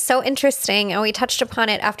what's so interesting, and we touched upon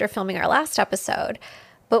it after filming our last episode,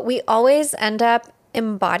 but we always end up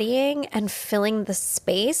embodying and filling the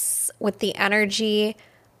space with the energy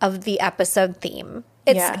of the episode theme.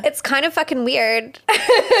 It's kind of fucking weird.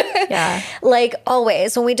 Yeah. Like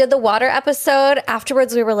always, when we did the water episode,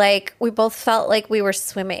 afterwards we were like, we both felt like we were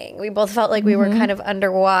swimming. We both felt like we were kind of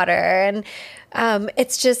underwater. And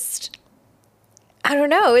it's just, I don't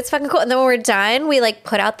know, it's fucking cool. And then when we're done, we like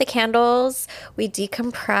put out the candles, we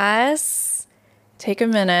decompress. Take a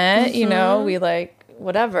minute, you know, we like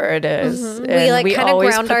whatever it is. And We like kind of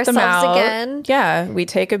ground put them ourselves out. again. Yeah, we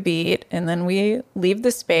take a beat and then we leave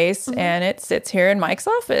the space and it sits here in Mike's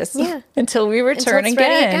office until we return Until it's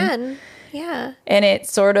ready again. Yeah. And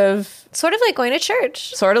it's sort of like going to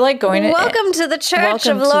church. like going to Welcome to the church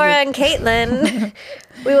of Laura and Caitlin.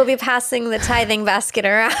 We will be passing the tithing basket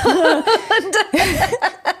around.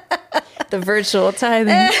 the virtual tithing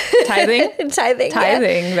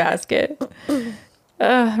basket.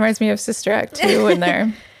 Reminds me of Sister Act 2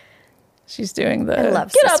 when she's doing the I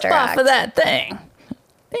love get Sister up Act. off of that thing.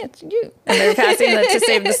 Bitch, you. And they're passing that to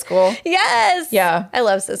save the school. Yes. Yeah. I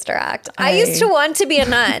love Sister Act. I used to want to be a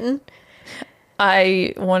nun.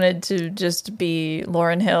 I wanted to just be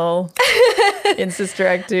Lauryn Hill in Sister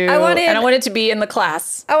Act 2. I wanted to be in the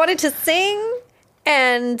class. I wanted to sing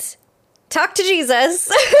and talk to Jesus.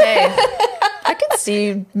 Hey, I could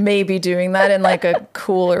see maybe doing that in like a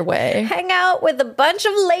cooler way. Hang out with a bunch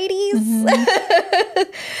of ladies.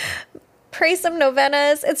 Pray some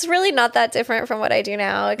novenas. It's really not that different from what I do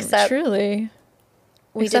now, except Truly.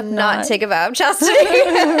 we Except did not not. take a vow of chastity.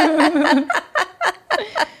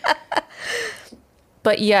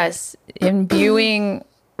 But yes, imbuing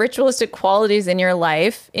ritualistic qualities in your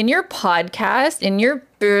life, in your podcast, in your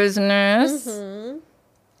business,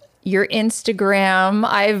 your Instagram.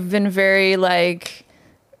 I've been very like,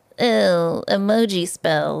 oh, emoji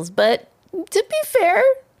spells. But to be fair,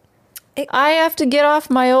 I have to get off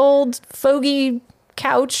my old fogey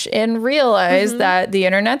couch and realize that the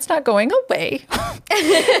internet's not going away.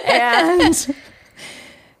 And,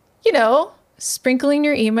 you know, sprinkling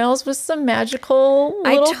your emails with some magical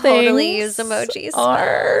little things. I totally use emojis.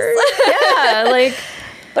 Yeah, like,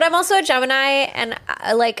 But I'm also a Gemini, and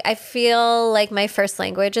I feel like my first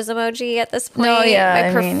language is emoji at this point. No, yeah, my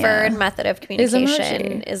I mean, preferred yeah. method of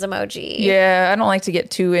communication is emoji. yeah, I don't like to get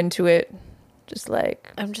too into it. Just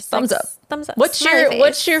like, I'm just thumbs like, up. Thumbs up. What's Smiley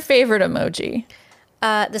your face. favorite emoji?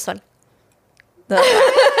 This one?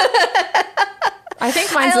 I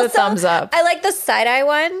think mine's the thumbs up. I like the side-eye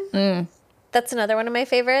one. That's another one of my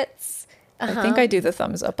favorites. I think I do the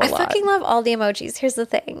thumbs up a I lot. fucking love all the emojis. Here's the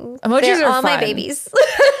thing. Emojis They're are all my fun. babies.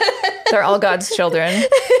 They're all God's children.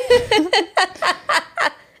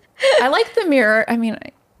 I like the mirror. I mean,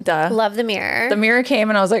 duh. Love the mirror. The mirror came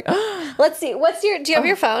and I was like, Let's see. Do you have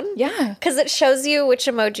your phone? yeah. Because it shows you which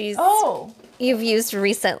emojis Oh. you've used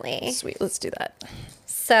recently. Sweet. Let's do that.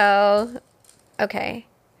 So, okay.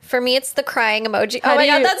 For me, it's the crying emoji. How Oh my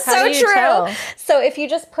do God, you- that's how so do you true. tell? So if you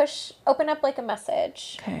just open up like a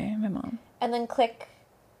message Okay, my mom. and then click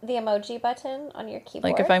the emoji button on your keyboard.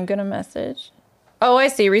 Like if I'm going to message. Oh, I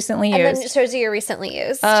see. Recently and then used. it shows you your recently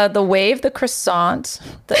used. The wave, the croissant,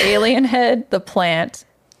 the alien head, the plant.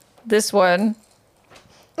 This one.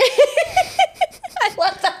 I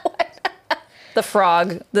love that one. The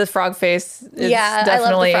frog face is Yeah,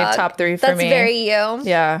 definitely I love the frog. top 3 for That's me. very you.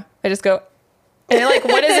 Yeah. I just go, and you're like,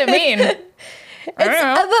 what does it mean? I don't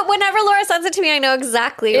know. But whenever Laura sends it to me, I know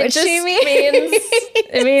exactly It what just she means.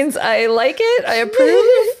 it means I like it, I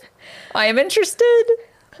approve, I am interested.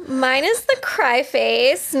 Mine is the cry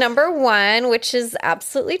face, number 1, which is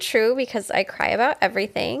absolutely true because I cry about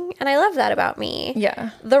everything. And I love that about me. Yeah.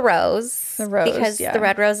 The rose. The rose, Because yeah. the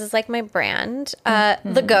red rose is like my brand.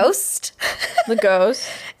 The ghost. The ghost.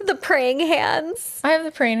 The praying hands. I have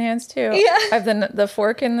the praying hands too. Yeah. I have the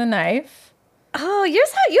fork and the knife. Oh, you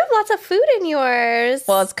have lots of food in yours.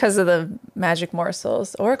 Well, it's because of the magic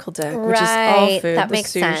morsels Oracle deck, which is all Right, food. that the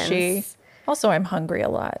makes sushi. sense. Also, I'm hungry a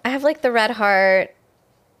lot. I have like the red heart,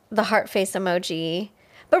 the heart face emoji.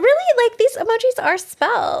 But really, like, these emojis are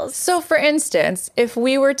spells. So, for instance, if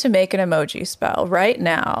we were to make an emoji spell right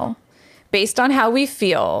now, based on how we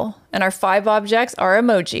feel, and our 5 objects are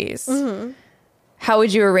emojis, how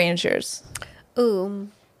would you arrange yours? Ooh.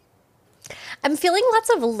 I'm feeling lots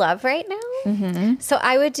of love right now. So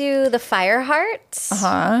I would do the fire heart.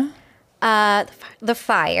 The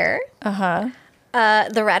fire.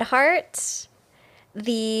 The red heart.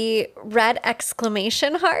 The red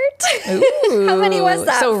exclamation heart. Ooh. How many was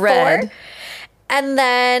that? So red. 4. And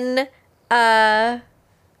then the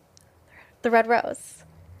red rose.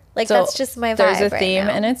 Like, So that's just my vibe. there's a right theme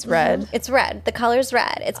now. and it's red. It's red. The color's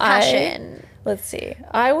red. It's passion. Let's see.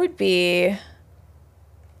 I would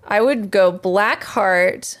go black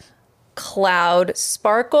heart, cloud,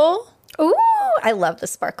 sparkle. Ooh, I love the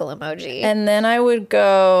sparkle emoji. And then I would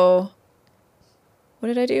go, what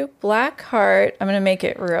did I do? Black heart. I'm going to make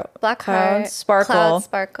it real. Black cloud, heart. Sparkle. Cloud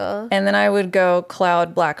sparkle. And then I would go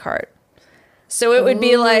cloud, black heart. So it would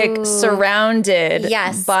be like surrounded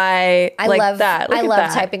by like that. Look I at love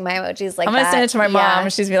that. typing my emojis like that. I'm going to send it to my mom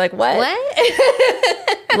and she's going to be like, what?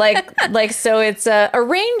 What? So it's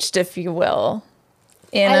arranged, if you will.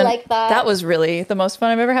 I like that. That was really the most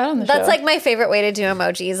fun I've ever had on the show. That's like my favorite way to do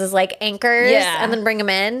emojis is like anchors and then bring them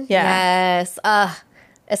in. Yeah. Yes. A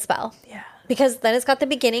spell. Yeah. Because then it's got the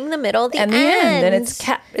beginning, the middle, the end. And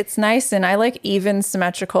it's nice. And I like even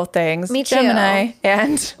symmetrical things. Me too. Gemini.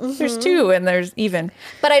 And there's 2 and there's even.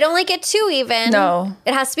 But I don't like it too even. No.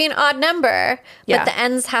 It has to be an odd number. Yeah. But the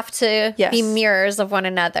ends have to be mirrors of one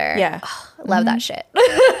another. Yeah. Oh, love that shit.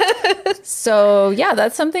 So yeah,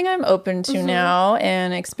 that's something I'm open to now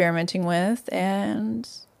and experimenting with. And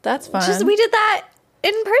that's fun. We did that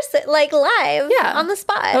in person, like live on the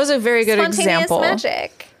spot. That was a very good example. Spontaneous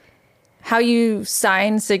magic. How you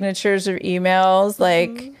sign signatures or emails,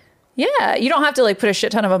 like, yeah, you don't have to like put a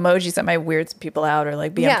shit ton of emojis that might weird some people out or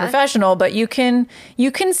like be unprofessional, but you can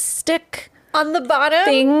stick on the bottom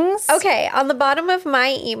things. Okay, on the bottom of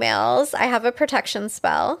my emails, I have a protection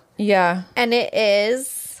spell. Yeah. And it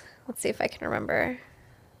is, let's see if I can remember.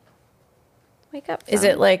 Wake up. Phone. Is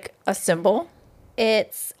it like a symbol?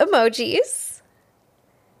 It's emojis.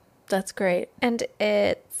 That's great. And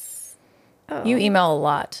it's you email a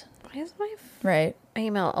lot. Why is my right? I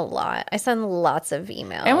email a lot. I send lots of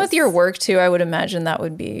emails. And with your work too, I would imagine that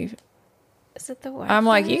would be. Is it the Wi-Fi? I'm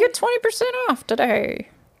like, you get 20% off today.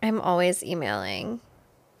 I'm always emailing.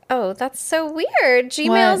 Oh, that's so weird.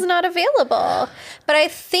 Gmail's not available. But I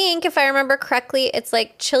think if I remember correctly, it's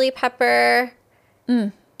like chili pepper,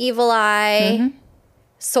 evil eye,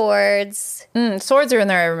 swords. Swords are in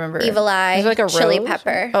there, I remember. Evil eye, like a chili rose?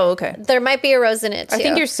 pepper. Oh, okay. There might be a rose in it too. I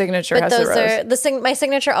think your signature has a rose. My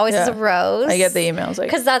signature always has a rose. I get the emails like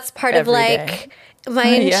because that's part of like day.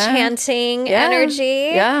 my enchanting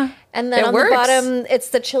energy. Yeah. And then on the bottom, it's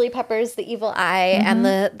the chili peppers, the evil eye, and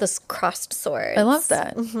the crossed swords. I love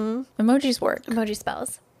that. Emojis work. Emoji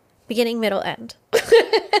spells. Beginning, middle, end.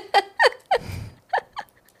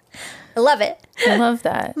 I love it. I love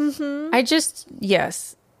that.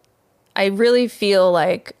 I really feel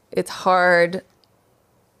like it's hard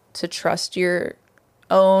to trust your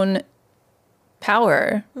own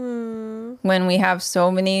power when we have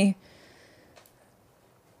so many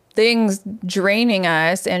things draining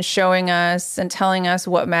us and showing us and telling us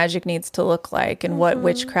what magic needs to look like and what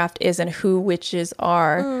witchcraft is and who witches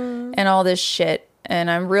are and all this shit.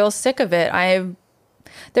 And I'm real sick of it.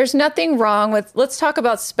 There's nothing wrong with, let's talk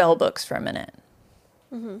about spell books for a minute.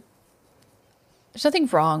 There's nothing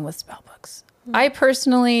wrong with spell books. I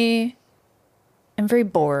personally am very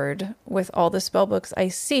bored with all the spell books I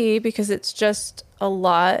see because it's just a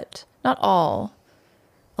lot, not all,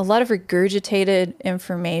 a lot of regurgitated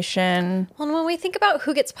information. Well, and when we think about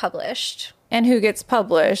who gets published. And who gets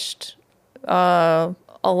published, a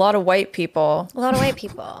lot of white people. A lot of white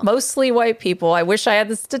people. Mostly white people. I wish I had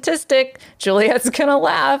the statistic. Juliet's going to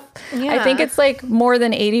laugh. Yeah. I think it's like more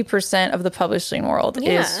than 80% of the publishing world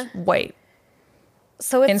is white.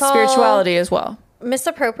 So it's in spirituality as well.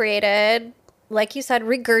 Misappropriated, like you said,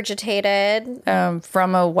 regurgitated.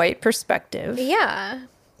 From a white perspective. Yeah.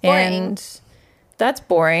 Boring. And that's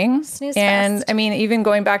boring. Snooze and fest. I mean, even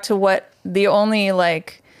going back to what the only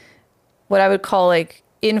like, what I would call like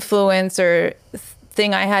influence or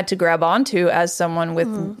thing I had to grab onto as someone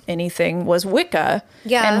with anything was Wicca.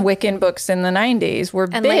 Yeah. And Wiccan books in the 90s were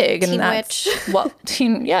big. Like and that's, well,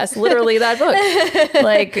 yes, literally that book.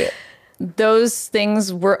 Like those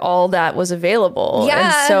things were all that was available.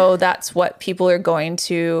 Yeah. And so that's what people are going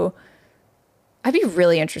to, I'd be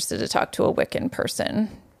really interested to talk to a Wiccan person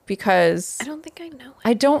because I don't think I know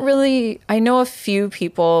it. I know a few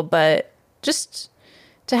people, but just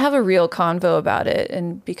to have a real convo about it.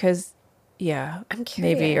 And because, yeah, I'm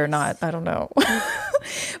curious. Maybe or not, I don't know.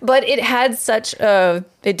 But it had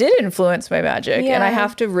it did influence my magic. Yeah. And I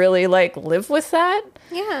have to really like live with that.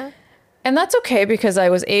 Yeah. And that's okay because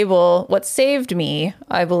what saved me,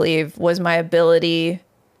 I believe, was my ability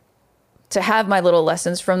to have my little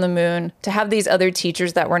lessons from the moon, to have these other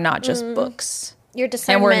teachers that were not just books. Your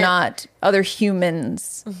discernment. And we're not other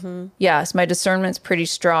humans. Yes, my discernment's pretty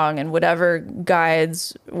strong, and whatever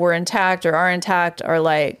guides were intact or are intact are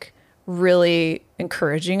like really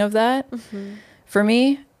encouraging of that for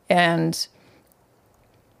me. And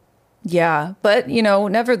yeah, but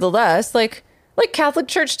nevertheless, like Catholic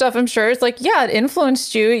Church stuff, I'm sure it's like, yeah, it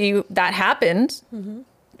influenced you. That happened.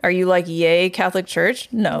 are you like, yay, Catholic Church?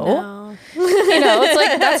 No. No. It's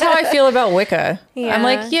like, that's how I feel about Wicca. Yeah. I'm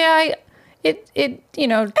like, yeah, I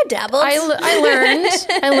dabbled.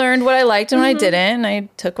 I learned what I liked and what I didn't. And I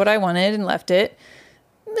took what I wanted and left it.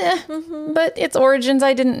 But its origins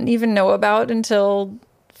I didn't even know about until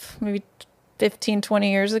maybe 15,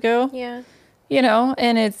 20 years ago. Yeah.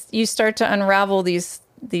 And you start to unravel these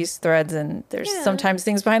threads, and there's sometimes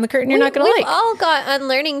things behind the curtain you're not going to like. We've all got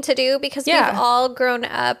unlearning to do because we've all grown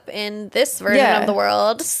up in this version of the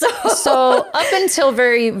world. So up until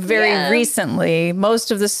very, very recently, most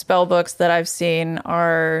of the spell books that I've seen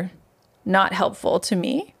are not helpful to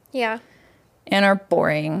me. Yeah. And are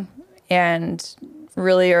boring and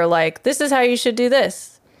really are like, this is how you should do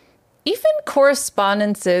this. Even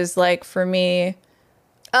correspondences, like for me,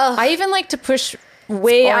 I even like to push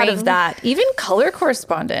way out of that. Even color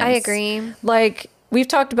correspondence. I agree. Like, we've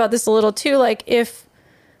talked about this a little too. Like, if,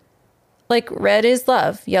 like, red is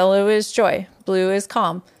love, yellow is joy, blue is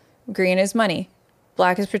calm, green is money,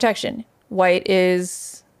 black is protection, white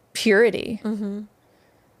is purity. Mm-hmm.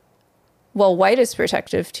 Well, white is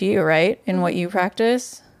protective to you, right? In what you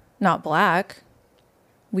practice, not black.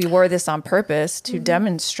 We wore this on purpose to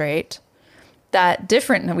demonstrate that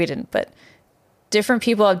we didn't, but different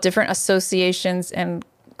people have different associations and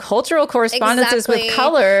cultural correspondences with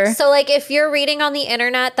color. So like if you're reading on the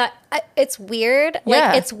internet that it's weird,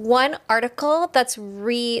 like it's one article that's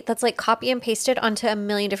like copy and pasted onto a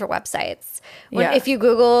million different websites. If you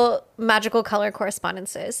Google magical color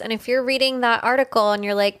correspondences, and if you're reading that article and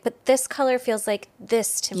you're like, but this color feels like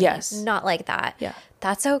this to me, not like that. Yeah.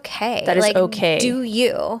 That's okay. That is okay. Do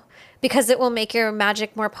you? Because it will make your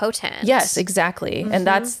magic more potent. Yes, exactly. And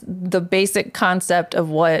that's the basic concept of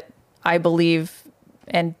what I believe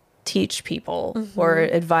and teach people or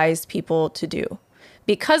advise people to do.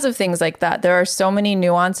 Because of things like that, there are so many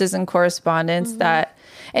nuances in correspondence that,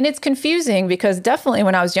 and it's confusing because definitely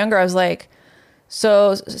when I was younger, I was like,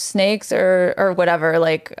 so snakes or whatever,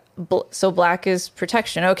 like, so black is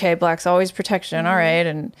protection. Okay, black's always protection. All right.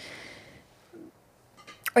 And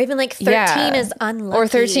or even like 13 is unlucky. Or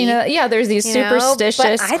 13, there's these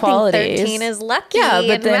superstitious but I qualities. Think 13 is lucky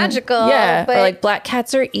and magical. Yeah, but or like black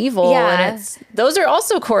cats are evil. And those are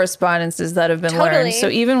also correspondences that have been learned. So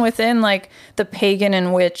even within like the pagan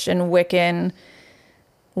and witch and Wiccan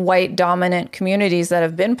white dominant communities that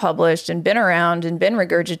have been published and been around and been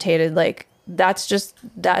regurgitated, like that's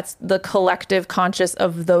the collective conscious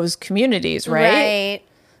of those communities, right?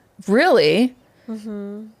 Really.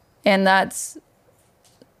 Mm-hmm. And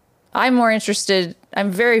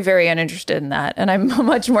I'm very, very uninterested in that. And I'm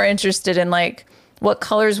much more interested in like, what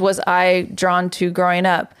colors was I drawn to growing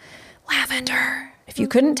up? Lavender. If you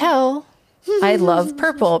couldn't tell, I love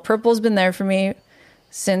purple. Purple's been there for me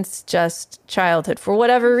since just childhood for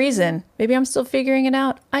whatever reason. Maybe I'm still figuring it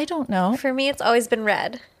out. I don't know. For me, it's always been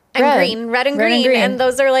red. Red and green. And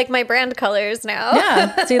those are like my brand colors now.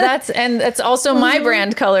 Yeah. See, that's also my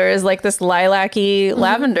brand color is like this lilac-y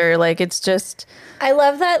lavender. Like it's just... I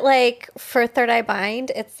love that, like, for Third Eye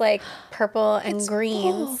Bind, it's, like, purple and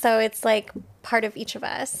green. Cool. So it's, like, part of each of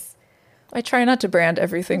us. I try not to brand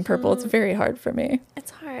everything purple. It's very hard for me.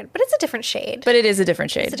 It's hard. But it's a different shade. But it is a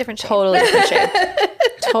different shade. It's a different shade. Totally different shade.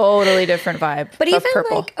 Totally different vibe. But even,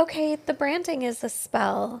 purple. like, okay, the branding is a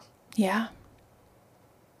spell. Yeah.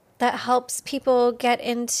 That helps people get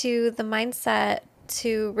into the mindset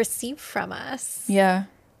to receive from us. Yeah.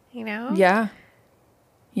 You know? Yeah.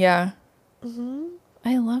 Yeah. Mm-hmm.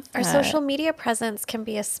 I love that. Our social media presence can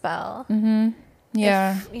be a spell. Mm-hmm.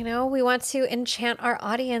 Yeah. If, we want to enchant our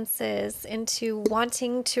audiences into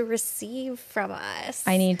wanting to receive from us.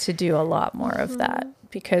 I need to do a lot more of that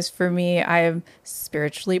because for me, I am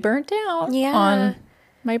spiritually burnt out on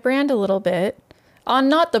my brand a little bit. On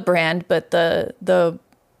not the brand, but the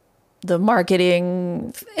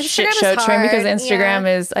marketing shit show train because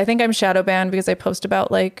Instagram is, I think I'm shadow banned because I post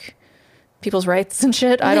about like people's rights and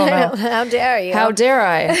shit. I don't know. How dare you? How dare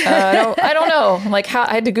I? I don't know. Like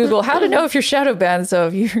I had to Google how to know if you're shadow banned. So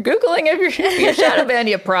if you're Googling if you're shadow banned,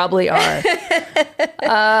 you probably are.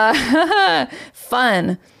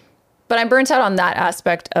 Fun. But I'm burnt out on that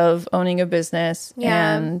aspect of owning a business.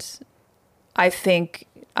 Yeah. And I think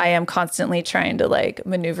I am constantly trying to like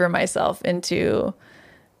maneuver myself into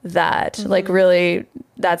that. Like really,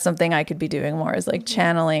 that's something I could be doing more is like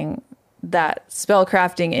channeling that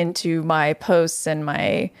spellcrafting into my posts and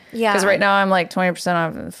my because right now I'm like 20%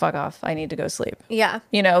 off. Fuck off, I need to go sleep.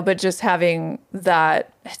 But just having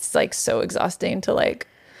that, it's like so exhausting to like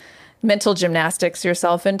mental gymnastics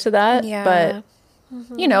yourself into that. But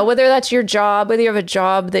whether that's your job, whether you have a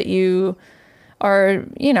job that you are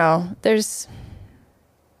there's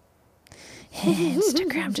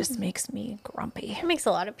Instagram just makes me grumpy. It makes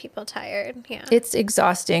a lot of people tired. Yeah. It's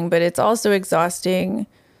exhausting, but it's also exhausting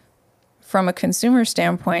from a consumer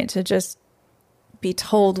standpoint to just be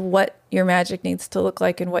told what your magic needs to look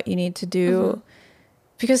like and what you need to do.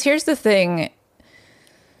 Because here's the thing.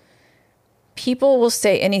 People will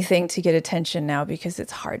say anything to get attention now because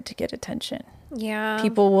it's hard to get attention. Yeah.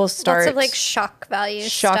 People will start lots of like shock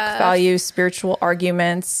value, spiritual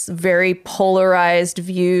arguments, very polarized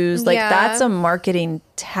views. Like that's a marketing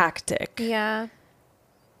tactic. Yeah.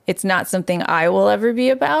 It's not something I will ever be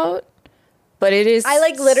about, but it is. I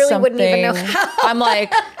like literally wouldn't even know how. I'm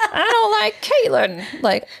like, I don't like Caitlin.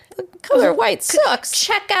 Like the color white sucks.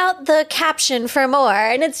 Check out the caption for more.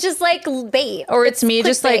 And it's just like bait. Or it's me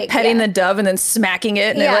just like petting the dove and then smacking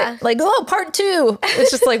it. And like, oh, part 2.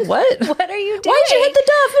 It's just like, what? What are you doing? Why'd you hit the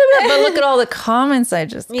dove? But look at all the comments I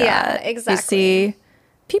just got. Yeah, exactly. You see,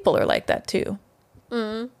 people are like that too.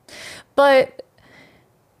 But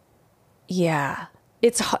yeah,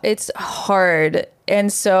 it's hard.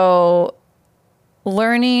 And so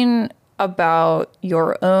learning about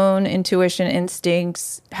your own intuition,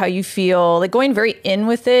 instincts, how you feel, like going very in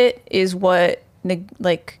with it is what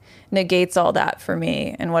negates all that for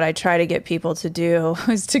me. And what I try to get people to do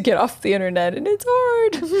is to get off the internet, and it's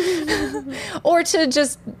hard. Or to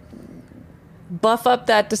just buff up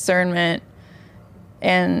that discernment,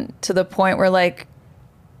 and to the point where like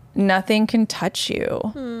nothing can touch you.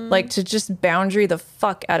 Like to just boundary the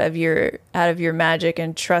fuck out of your magic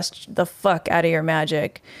and trust the fuck out of your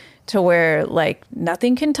magic, to where like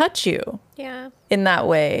nothing can touch you. Yeah. In that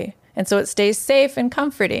way. And so it stays safe and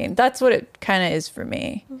comforting. That's what it kind of is for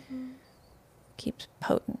me. Keeps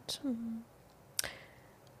potent.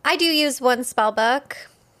 I do use one spell book.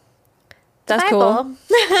 That's cool.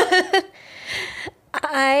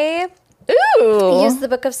 I use the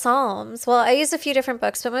Book of Psalms. Well, I use a few different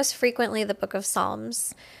books, but most frequently the Book of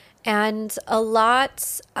Psalms. And a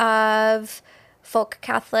lot of folk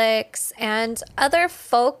Catholics and other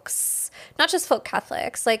folks, not just folk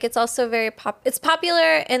Catholics, like it's also it's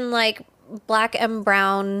popular in like Black and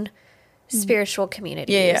brown spiritual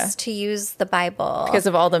communities to use the Bible because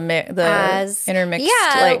of all the intermixed.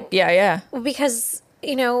 Because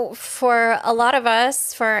you know, for a lot of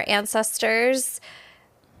us, for our ancestors,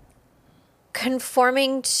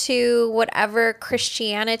 conforming to whatever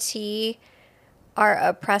Christianity our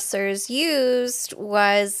oppressors used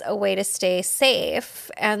was a way to stay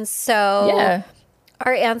safe. And so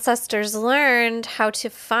our ancestors learned how to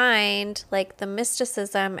find like the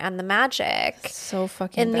mysticism and the magic so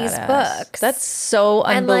fucking in badass. These books. That's so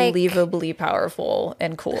unbelievably powerful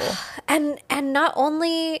and cool. And not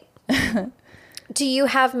only do you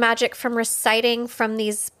have magic from reciting from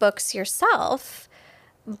these books yourself,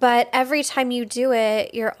 but every time you do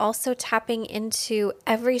it, you're also tapping into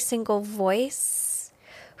every single voice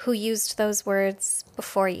who used those words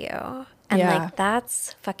before you. And like,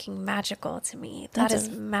 that's fucking magical to me. That is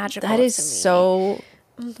magical to me. That is so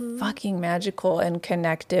fucking magical and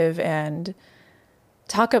connective, and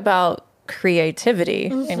talk about creativity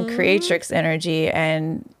and creatrix energy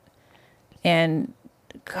and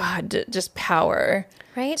God, just power.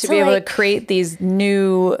 Right? To be able to create these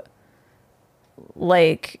new,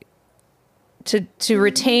 like, to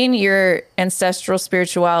retain your ancestral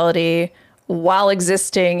spirituality while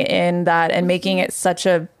existing in that and making it such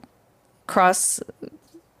a cross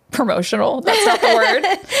promotional, that's not the word,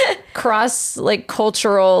 cross like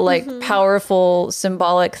cultural, like powerful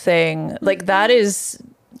symbolic thing, like that is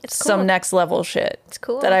some next level shit. It's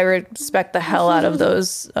cool. That I respect the hell out of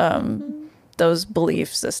those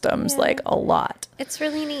belief systems like a lot. It's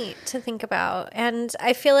really neat to think about. And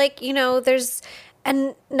I feel like, you know, it's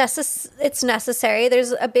necessary.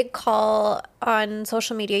 There's a big call on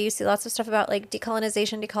social media. You see lots of stuff about like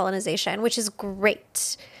decolonization, which is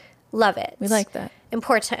great. Love it. We like that.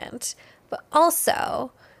 Important. But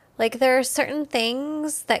also, like, there are certain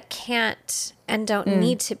things that can't and don't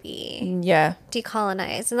need to be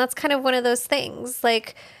decolonized. And that's kind of one of those things.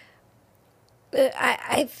 Like,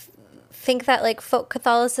 I think that like folk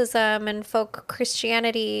Catholicism and folk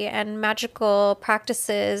Christianity and magical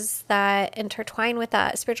practices that intertwine with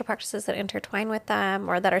that, spiritual practices that intertwine with them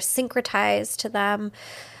or that are syncretized to them,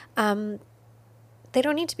 they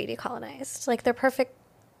don't need to be decolonized. Like, they're perfect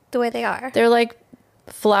the way they are. They're like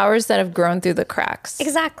flowers that have grown through the cracks.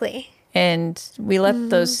 Exactly. And we let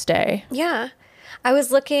those stay. Yeah. I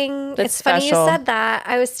was looking. That's it's special. Funny you said that.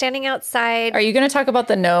 I was standing outside. Are you going to talk about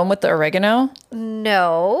the gnome with the oregano?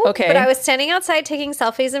 No. Okay. But I was standing outside taking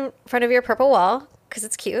selfies in front of your purple wall because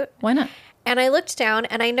it's cute. Why not? And I looked down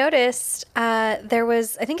and I noticed there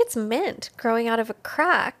was, I think it's mint growing out of a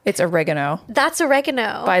crack. It's oregano. That's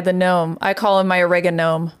oregano. By the gnome. I call him my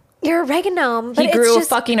oregano. Your oregano. But He grew a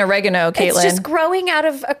fucking oregano, Caitlin. It's just growing out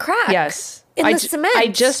of a crack. Yes. In the cement. I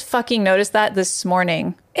just fucking noticed that this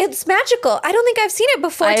morning. It's magical. I don't think I've seen it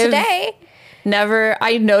before today.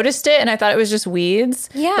 I noticed it and I thought it was just weeds.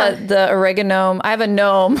 Yeah. But the oregano, I have a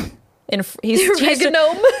gnome.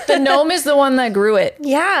 The gnome is the one that grew it.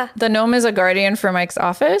 Yeah. The gnome is a guardian for Mike's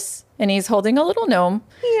office, and he's holding a little gnome.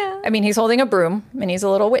 Yeah. I mean, he's holding a broom, and he's a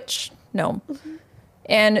little witch gnome. Mm-hmm.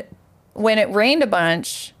 And when it rained a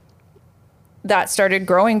bunch, that started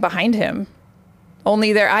growing behind him.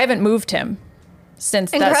 I haven't moved him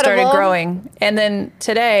since that started growing. And then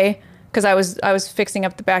today, because I was fixing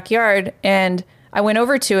up the backyard, and I went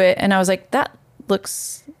over to it, and I was like, that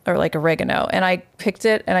looks like oregano, and I picked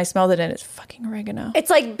it and I smelled it, and it's fucking oregano. It's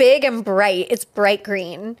like big and bright. It's bright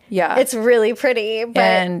green. Yeah, it's really pretty,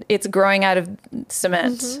 and it's growing out of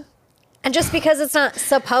cement. Mm-hmm. And just because it's not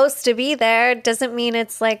supposed to be there doesn't mean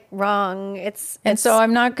it's like wrong. And so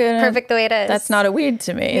I'm not gonna perfect the way it is. That's not a weed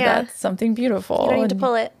to me. Yeah. That's something beautiful. You don't need to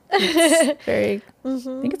pull it. It's very. I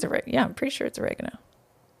think it's oregano. Yeah, I'm pretty sure it's oregano.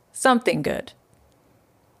 Something good.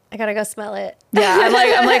 I gotta go smell it. Yeah,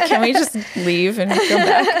 I'm like, can we just leave and come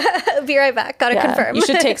back? Be right back. Gotta confirm. You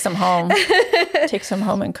should take some home. Take some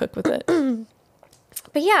home and cook with it.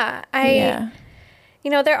 But yeah,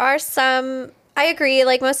 there are some. I agree.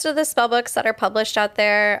 Like most of the spell books that are published out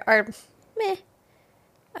there are meh.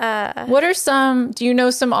 What are some? Do you know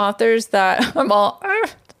some authors that I'm all?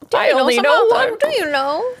 I only know one. Do you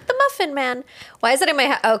know the Muffin Man? Why is it in my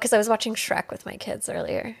head? Oh, because I was watching Shrek with my kids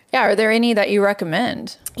earlier. Yeah, are there any that you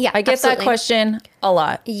recommend? Yeah, I get that question a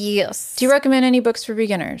lot. Yes. Do you recommend any books for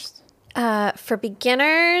beginners? For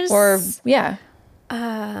beginners, or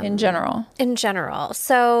in general. In general,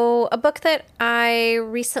 so a book that I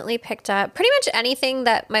recently picked up. Pretty much anything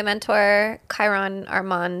that my mentor Chiron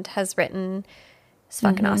Armand has written. It's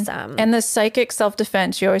fucking awesome. And the psychic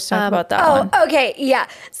self-defense, you always talk about that one. Oh, okay, yeah.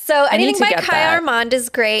 So anything by Kai Armand is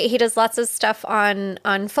great. He does lots of stuff on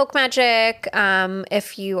folk magic.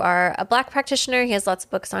 If you are a Black practitioner, he has lots of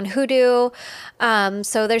books on hoodoo.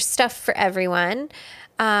 So there's stuff for everyone.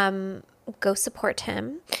 Go support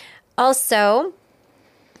him. Also,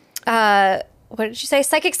 what did you say?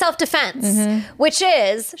 Psychic Self-Defense, which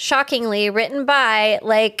is shockingly written by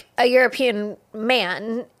like a European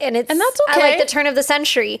man, and that's okay. I like the turn of the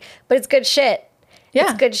century, but it's good shit. Yeah,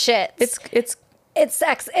 it's good shit.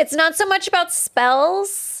 It's not so much about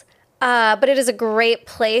spells, but it is a great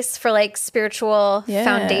place for like spiritual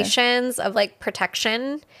foundations of like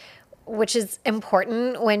protection, which is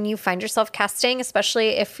important when you find yourself casting,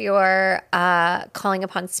 especially if you're calling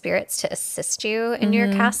upon spirits to assist you in your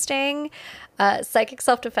casting. Psychic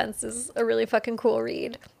Self-Defense is a really fucking cool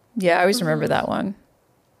read. Yeah, I always remember that one.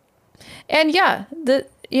 And yeah,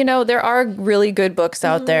 there are really good books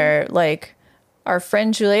out there. Like our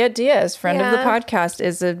friend Juliet Diaz, friend of the podcast,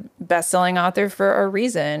 is a best-selling author for a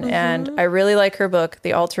reason. And I really like her book,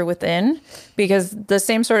 The Altar Within, because the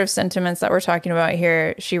same sort of sentiments that we're talking about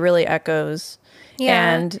here, she really echoes.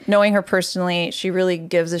 Yeah. And knowing her personally, she really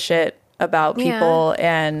gives a shit about people,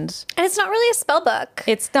 and it's not really a spell book.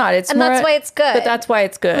 It's not. It's and more, that's why it's good. But that's why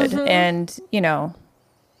it's good. And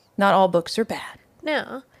not all books are bad.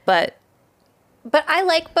 No. But I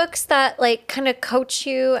like books that like kind of coach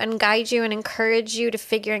you and guide you and encourage you to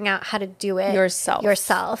figuring out how to do it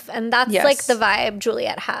yourself. And that's like the vibe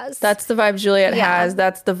Juliet has. That's the vibe Juliet has.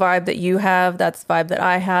 That's the vibe that you have. That's the vibe that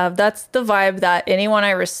I have. That's the vibe that anyone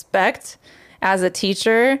I respect as a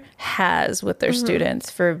teacher has with their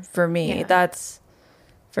students. For me, that's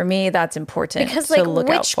important because to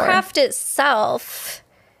look out for. Witchcraft itself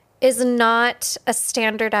is not a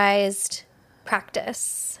standardized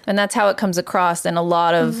practice, and that's how it comes across in a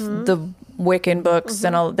lot of the Wiccan books.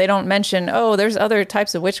 And they don't mention, there's other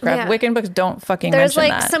types of witchcraft. Wiccan books don't fucking mention that.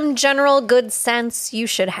 There's like some general good sense you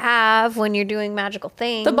should have when you're doing magical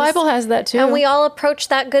things. The Bible has that too. And we all approach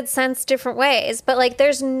that good sense different ways. But like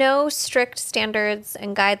there's no strict standards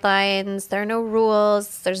and guidelines. There are no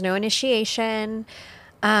rules. There's no initiation.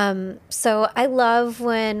 So I love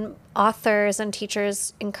when authors and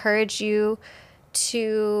teachers encourage you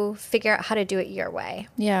to figure out how to do it your way.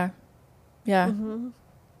 Yeah. Yeah.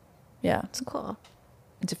 Yeah. It's cool.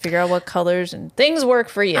 And to figure out what colors and things work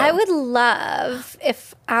for you. I would love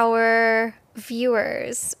if our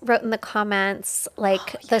viewers wrote in the comments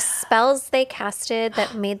like the spells they casted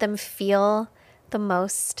that made them feel the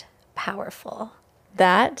most powerful.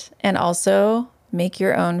 That, and also make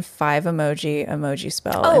your own 5 emoji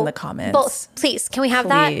spell in the comments. Both, please. Can we have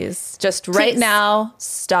that? Please. Just right now,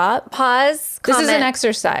 stop. Pause. This Comment. is an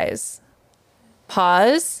exercise.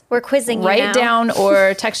 Pause. We're quizzing you Write now. down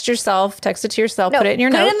or text it to yourself. No, put it in your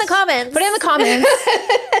notes. Put it in the comments. Put it in the comments.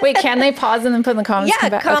 Wait, can they pause and then put in the comments?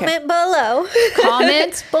 Yeah, comment below.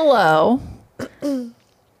 Comment below.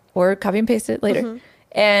 Or copy and paste it later.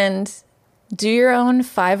 And do your own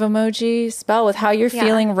 5 emoji spell with how you're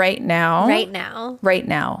feeling right now. Right now. Right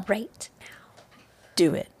now. Right now.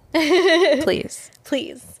 Do it. Please.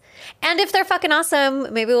 Please. And if they're fucking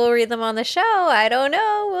awesome, maybe we'll read them on the show. I don't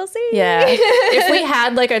know. We'll see. Yeah. If we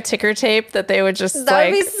had like a ticker tape that they would just that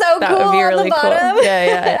would be so that cool would be on really the bottom. Cool.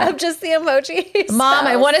 Yeah. Of just the emoji Mom,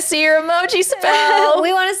 I want to see your emoji spell.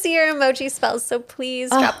 We want to see your emoji spells, so please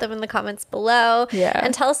drop them in the comments below. Yeah.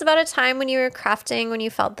 And tell us about a time when you were crafting, when you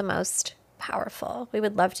felt the most powerful. We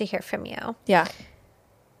would love to hear from you. Yeah.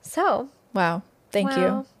 So. Wow. Thank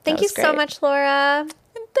you. Thank you so much, Laura.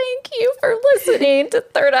 And thank you for listening to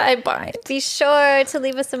Third Eye Bind. Be sure to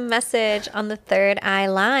leave us a message on the Third Eye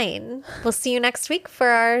line. We'll see you next week for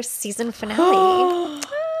our season finale.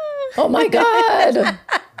 Oh my God.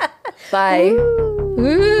 Bye.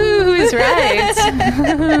 Ooh, who's right?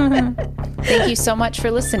 Thank you so much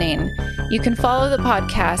for listening. You can follow the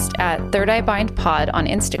podcast at Third Eye Bind Pod on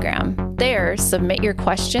Instagram. There, submit your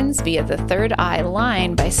questions via the Third Eye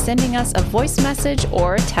line by sending us a voice message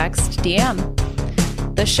or text DM.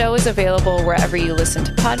 The show is available wherever you listen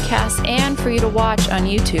to podcasts and for you to watch on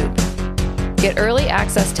YouTube. Get early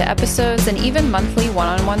access to episodes and even monthly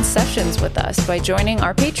one-on-one sessions with us by joining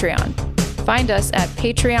our Patreon. Find us at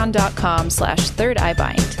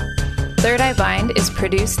patreon.com/thirdeyebind. Third Eye Bind is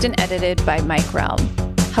produced and edited by Mike Realm.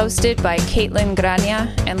 Hosted by Caitlin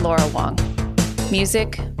Grania and Laura Wong.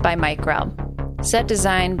 Music by Mike Realm. Set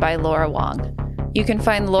design by Laura Wong. You can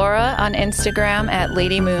find Laura on Instagram at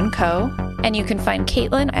Lady Moon Co. And you can find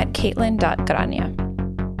Caitlin at caitlin.grania.